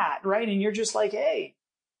 not that, right? And you're just like, hey,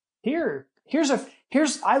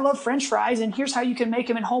 I love French fries, and here's how you can make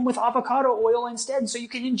them at home with avocado oil instead, so you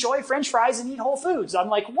can enjoy French fries and eat whole foods. I'm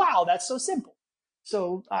like, wow, that's so simple.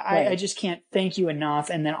 So I just can't thank you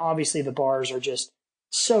enough. And then obviously the bars are just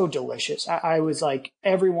so delicious. I was like,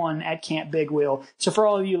 everyone at Camp Big Wheel. So for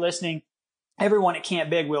all of you listening, everyone at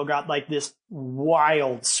Camp Big Wheel got like this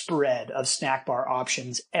wild spread of snack bar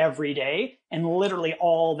options every day. And literally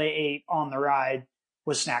all they ate on the ride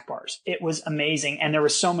was snack bars. It was amazing. And there were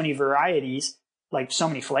so many varieties, like so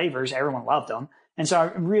many flavors. Everyone loved them. And so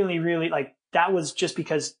I really, really like, that was just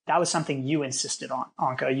because that was something you insisted on,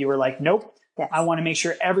 Anke. You were like, nope, I want to make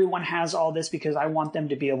sure everyone has all this because I want them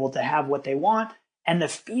to be able to have what they want. And the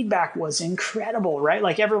feedback was incredible, right?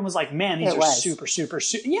 Like everyone was like, man, these are super, super,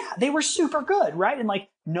 yeah, they were super good, right? And like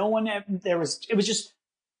it was just,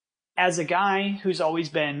 as a guy who's always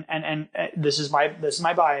been, and this is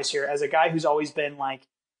my bias here, as a guy who's always been like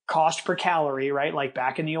cost per calorie, right? Like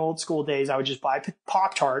back in the old school days, I would just buy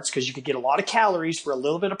Pop-Tarts because you could get a lot of calories for a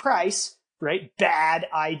little bit of price, right? Bad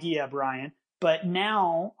idea, Brian. But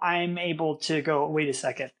now I'm able to go, wait a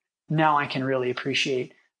second. Now I can really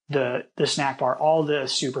appreciate the snack bar, all the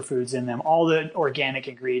superfoods in them, all the organic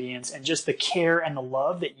ingredients, and just the care and the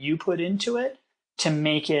love that you put into it to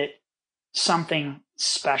make it something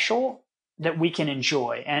special that we can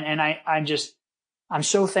enjoy. And I'm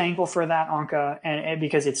so thankful for that, Anke, and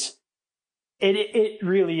because it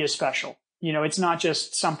really is special. It's not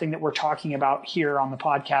just something that we're talking about here on the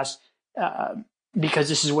podcast, because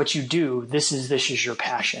this is what you do. This is your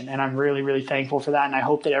passion. And I'm really, really thankful for that. And I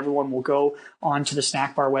hope that everyone will go onto the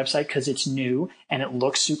Snack Bar website because it's new and it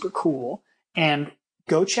looks super cool. And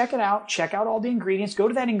go check it out. Check out all the ingredients. Go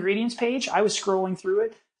to that ingredients page. I was scrolling through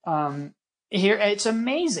it. Here, it's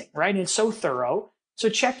amazing, right? And it's so thorough. So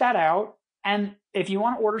check that out. And if you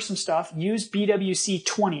want to order some stuff, use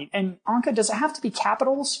BWC20. And Anke, does it have to be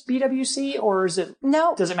capitals BWC, or is it?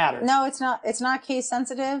 No. Does it matter? No, it's not. It's not case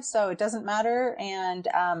sensitive, so it doesn't matter. And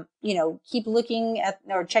keep looking at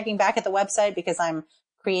or checking back at the website, because I'm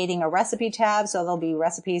creating a recipe tab, so there'll be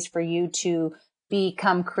recipes for you to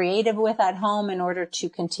become creative with at home in order to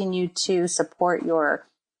continue to support your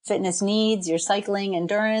fitness needs, your cycling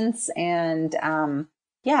endurance, and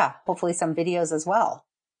hopefully some videos as well.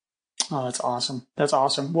 Oh, that's awesome. That's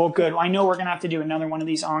awesome. Well, good. I know we're going to have to do another one of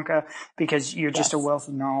these, Anke, because you're just a wealth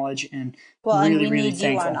of knowledge and really, and we really need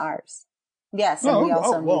thankful. you on ours. Yes, and we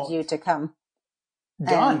also need you to come.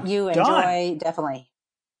 Done. And you enjoy, definitely.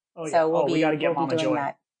 Oh, yeah. So we got to get we'll Mama be doing Joy.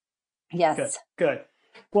 that. Yes. Good.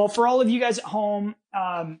 Well, for all of you guys at home,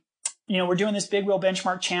 we're doing this Big Wheel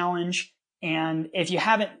Benchmark Challenge. And if you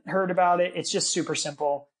haven't heard about it, it's just super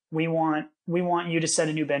simple. We want you to set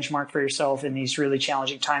a new benchmark for yourself in these really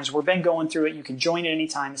challenging times. We've been going through it. You can join at any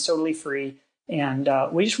time. It's totally free. And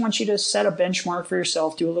we just want you to set a benchmark for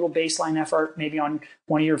yourself, do a little baseline effort, maybe on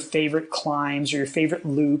one of your favorite climbs or your favorite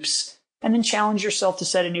loops, and then challenge yourself to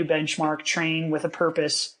set a new benchmark, train with a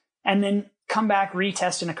purpose, and then come back,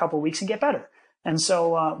 retest in a couple of weeks and get better. And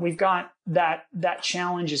so we've got that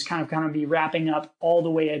challenge is kind of going to be wrapping up all the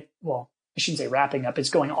way I shouldn't say wrapping up. It's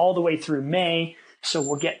going all the way through May. So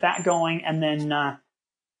we'll get that going. And then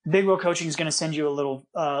Big Wheel Coaching is going to send you a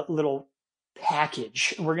little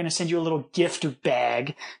package. We're going to send you a little gift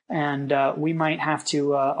bag. And we might have to,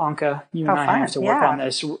 Anke, you and I have to work on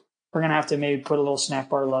this. We're going to have to maybe put a little snack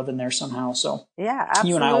bar love in there somehow. So absolutely.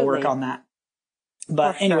 You and I will work on that.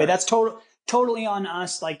 But for anyway, sure. That's totally on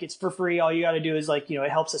us. Like, it's for free. All you got to do is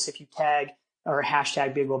it helps us if you tag or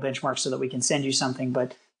hashtag Big Wheel Benchmark so that we can send you something.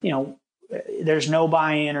 But, there's no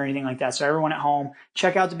buy-in or anything like that. So everyone at home,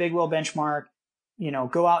 check out the Big Wheel Benchmark,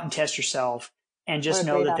 go out and test yourself, and just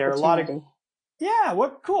know that there are a lot of,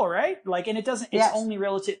 what cool, right? Like, and it's only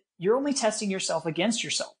relative. You're only testing yourself against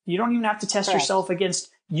yourself. You don't even have to test yourself against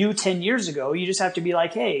you 10 years ago. You just have to be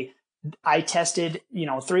like, hey, I tested,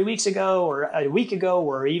 3 weeks ago or a week ago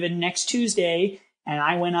or even next Tuesday, and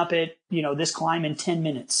I went up at, this climb in 10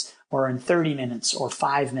 minutes or in 30 minutes or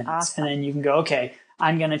 5 minutes. Awesome. And then you can go, okay,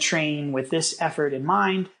 I'm going to train with this effort in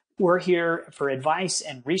mind. We're here for advice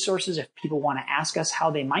and resources. If people want to ask us how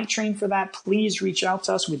they might train for that, please reach out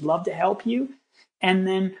to us. We'd love to help you. And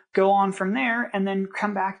then go on from there and then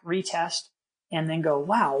come back, retest, and then go,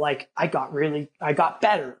 wow, like I got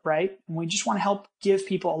better, right? And we just want to help give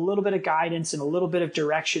people a little bit of guidance and a little bit of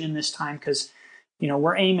direction in this time because,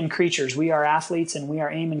 we're aiming creatures. We are athletes and we are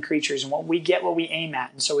aiming creatures, and what we aim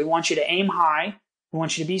at. And so we want you to aim high. We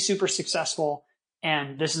want you to be super successful.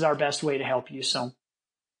 And this is our best way to help you. So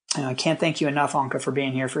I can't thank you enough, Anke, for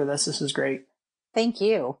being here for this. This is great. Thank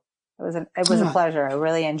you. It was a pleasure. I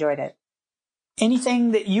really enjoyed it.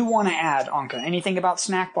 Anything that you want to add, Anke? Anything about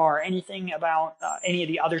SNAAK Bar? Anything about any of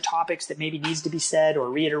the other topics that maybe needs to be said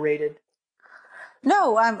or reiterated?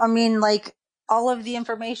 No, all of the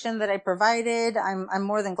information that I provided, I'm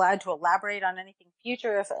more than glad to elaborate on anything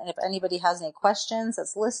future. If anybody has any questions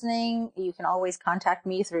that's listening, you can always contact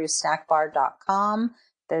me through snackbar.com.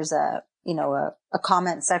 There's a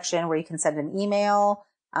comment section where you can send an email.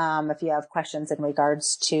 If you have questions in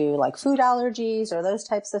regards to like food allergies or those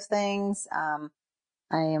types of things,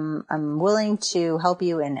 I'm willing to help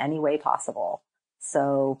you in any way possible.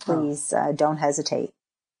 So please don't hesitate.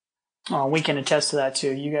 Oh, we can attest to that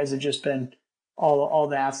too. You guys have just been all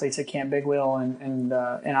the athletes at Camp Big Wheel and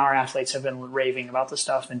our athletes have been raving about the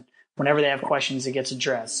stuff. And whenever they have questions, it gets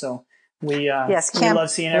addressed. So we love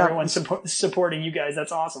seeing everyone supporting you guys.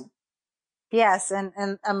 That's awesome. Yes. And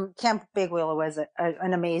Camp Big Wheel was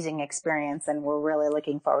an amazing experience, and we're really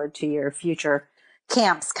looking forward to your future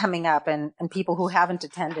camps coming up, and people who haven't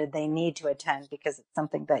attended, they need to attend because it's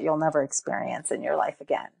something that you'll never experience in your life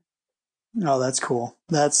again. Oh, that's cool.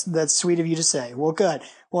 That's sweet of you to say. Well, good.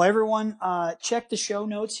 Well, everyone, check the show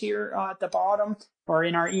notes here at the bottom or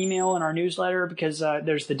in our email and our newsletter because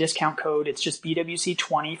there's the discount code. It's just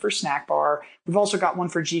BWC20 for SNAAK Bar. We've also got one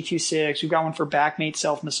for GQ6. We've got one for Backmate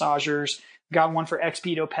Self Massagers. We've got one for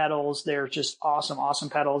Expedo pedals. They're just awesome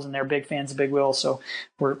pedals, and they're big fans of Big Wheel. So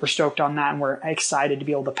we're stoked on that, and we're excited to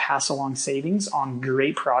be able to pass along savings on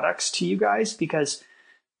great products to you guys because,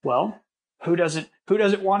 well, who doesn't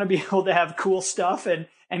want to be able to have cool stuff and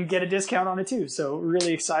get a discount on it too? So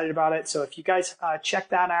really excited about it. So if you guys check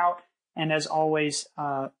that out, and as always,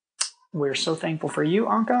 we're so thankful for you,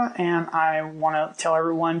 Anke, and I want to tell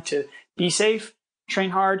everyone to be safe, train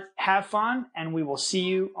hard, have fun, and we will see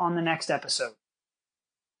you on the next episode.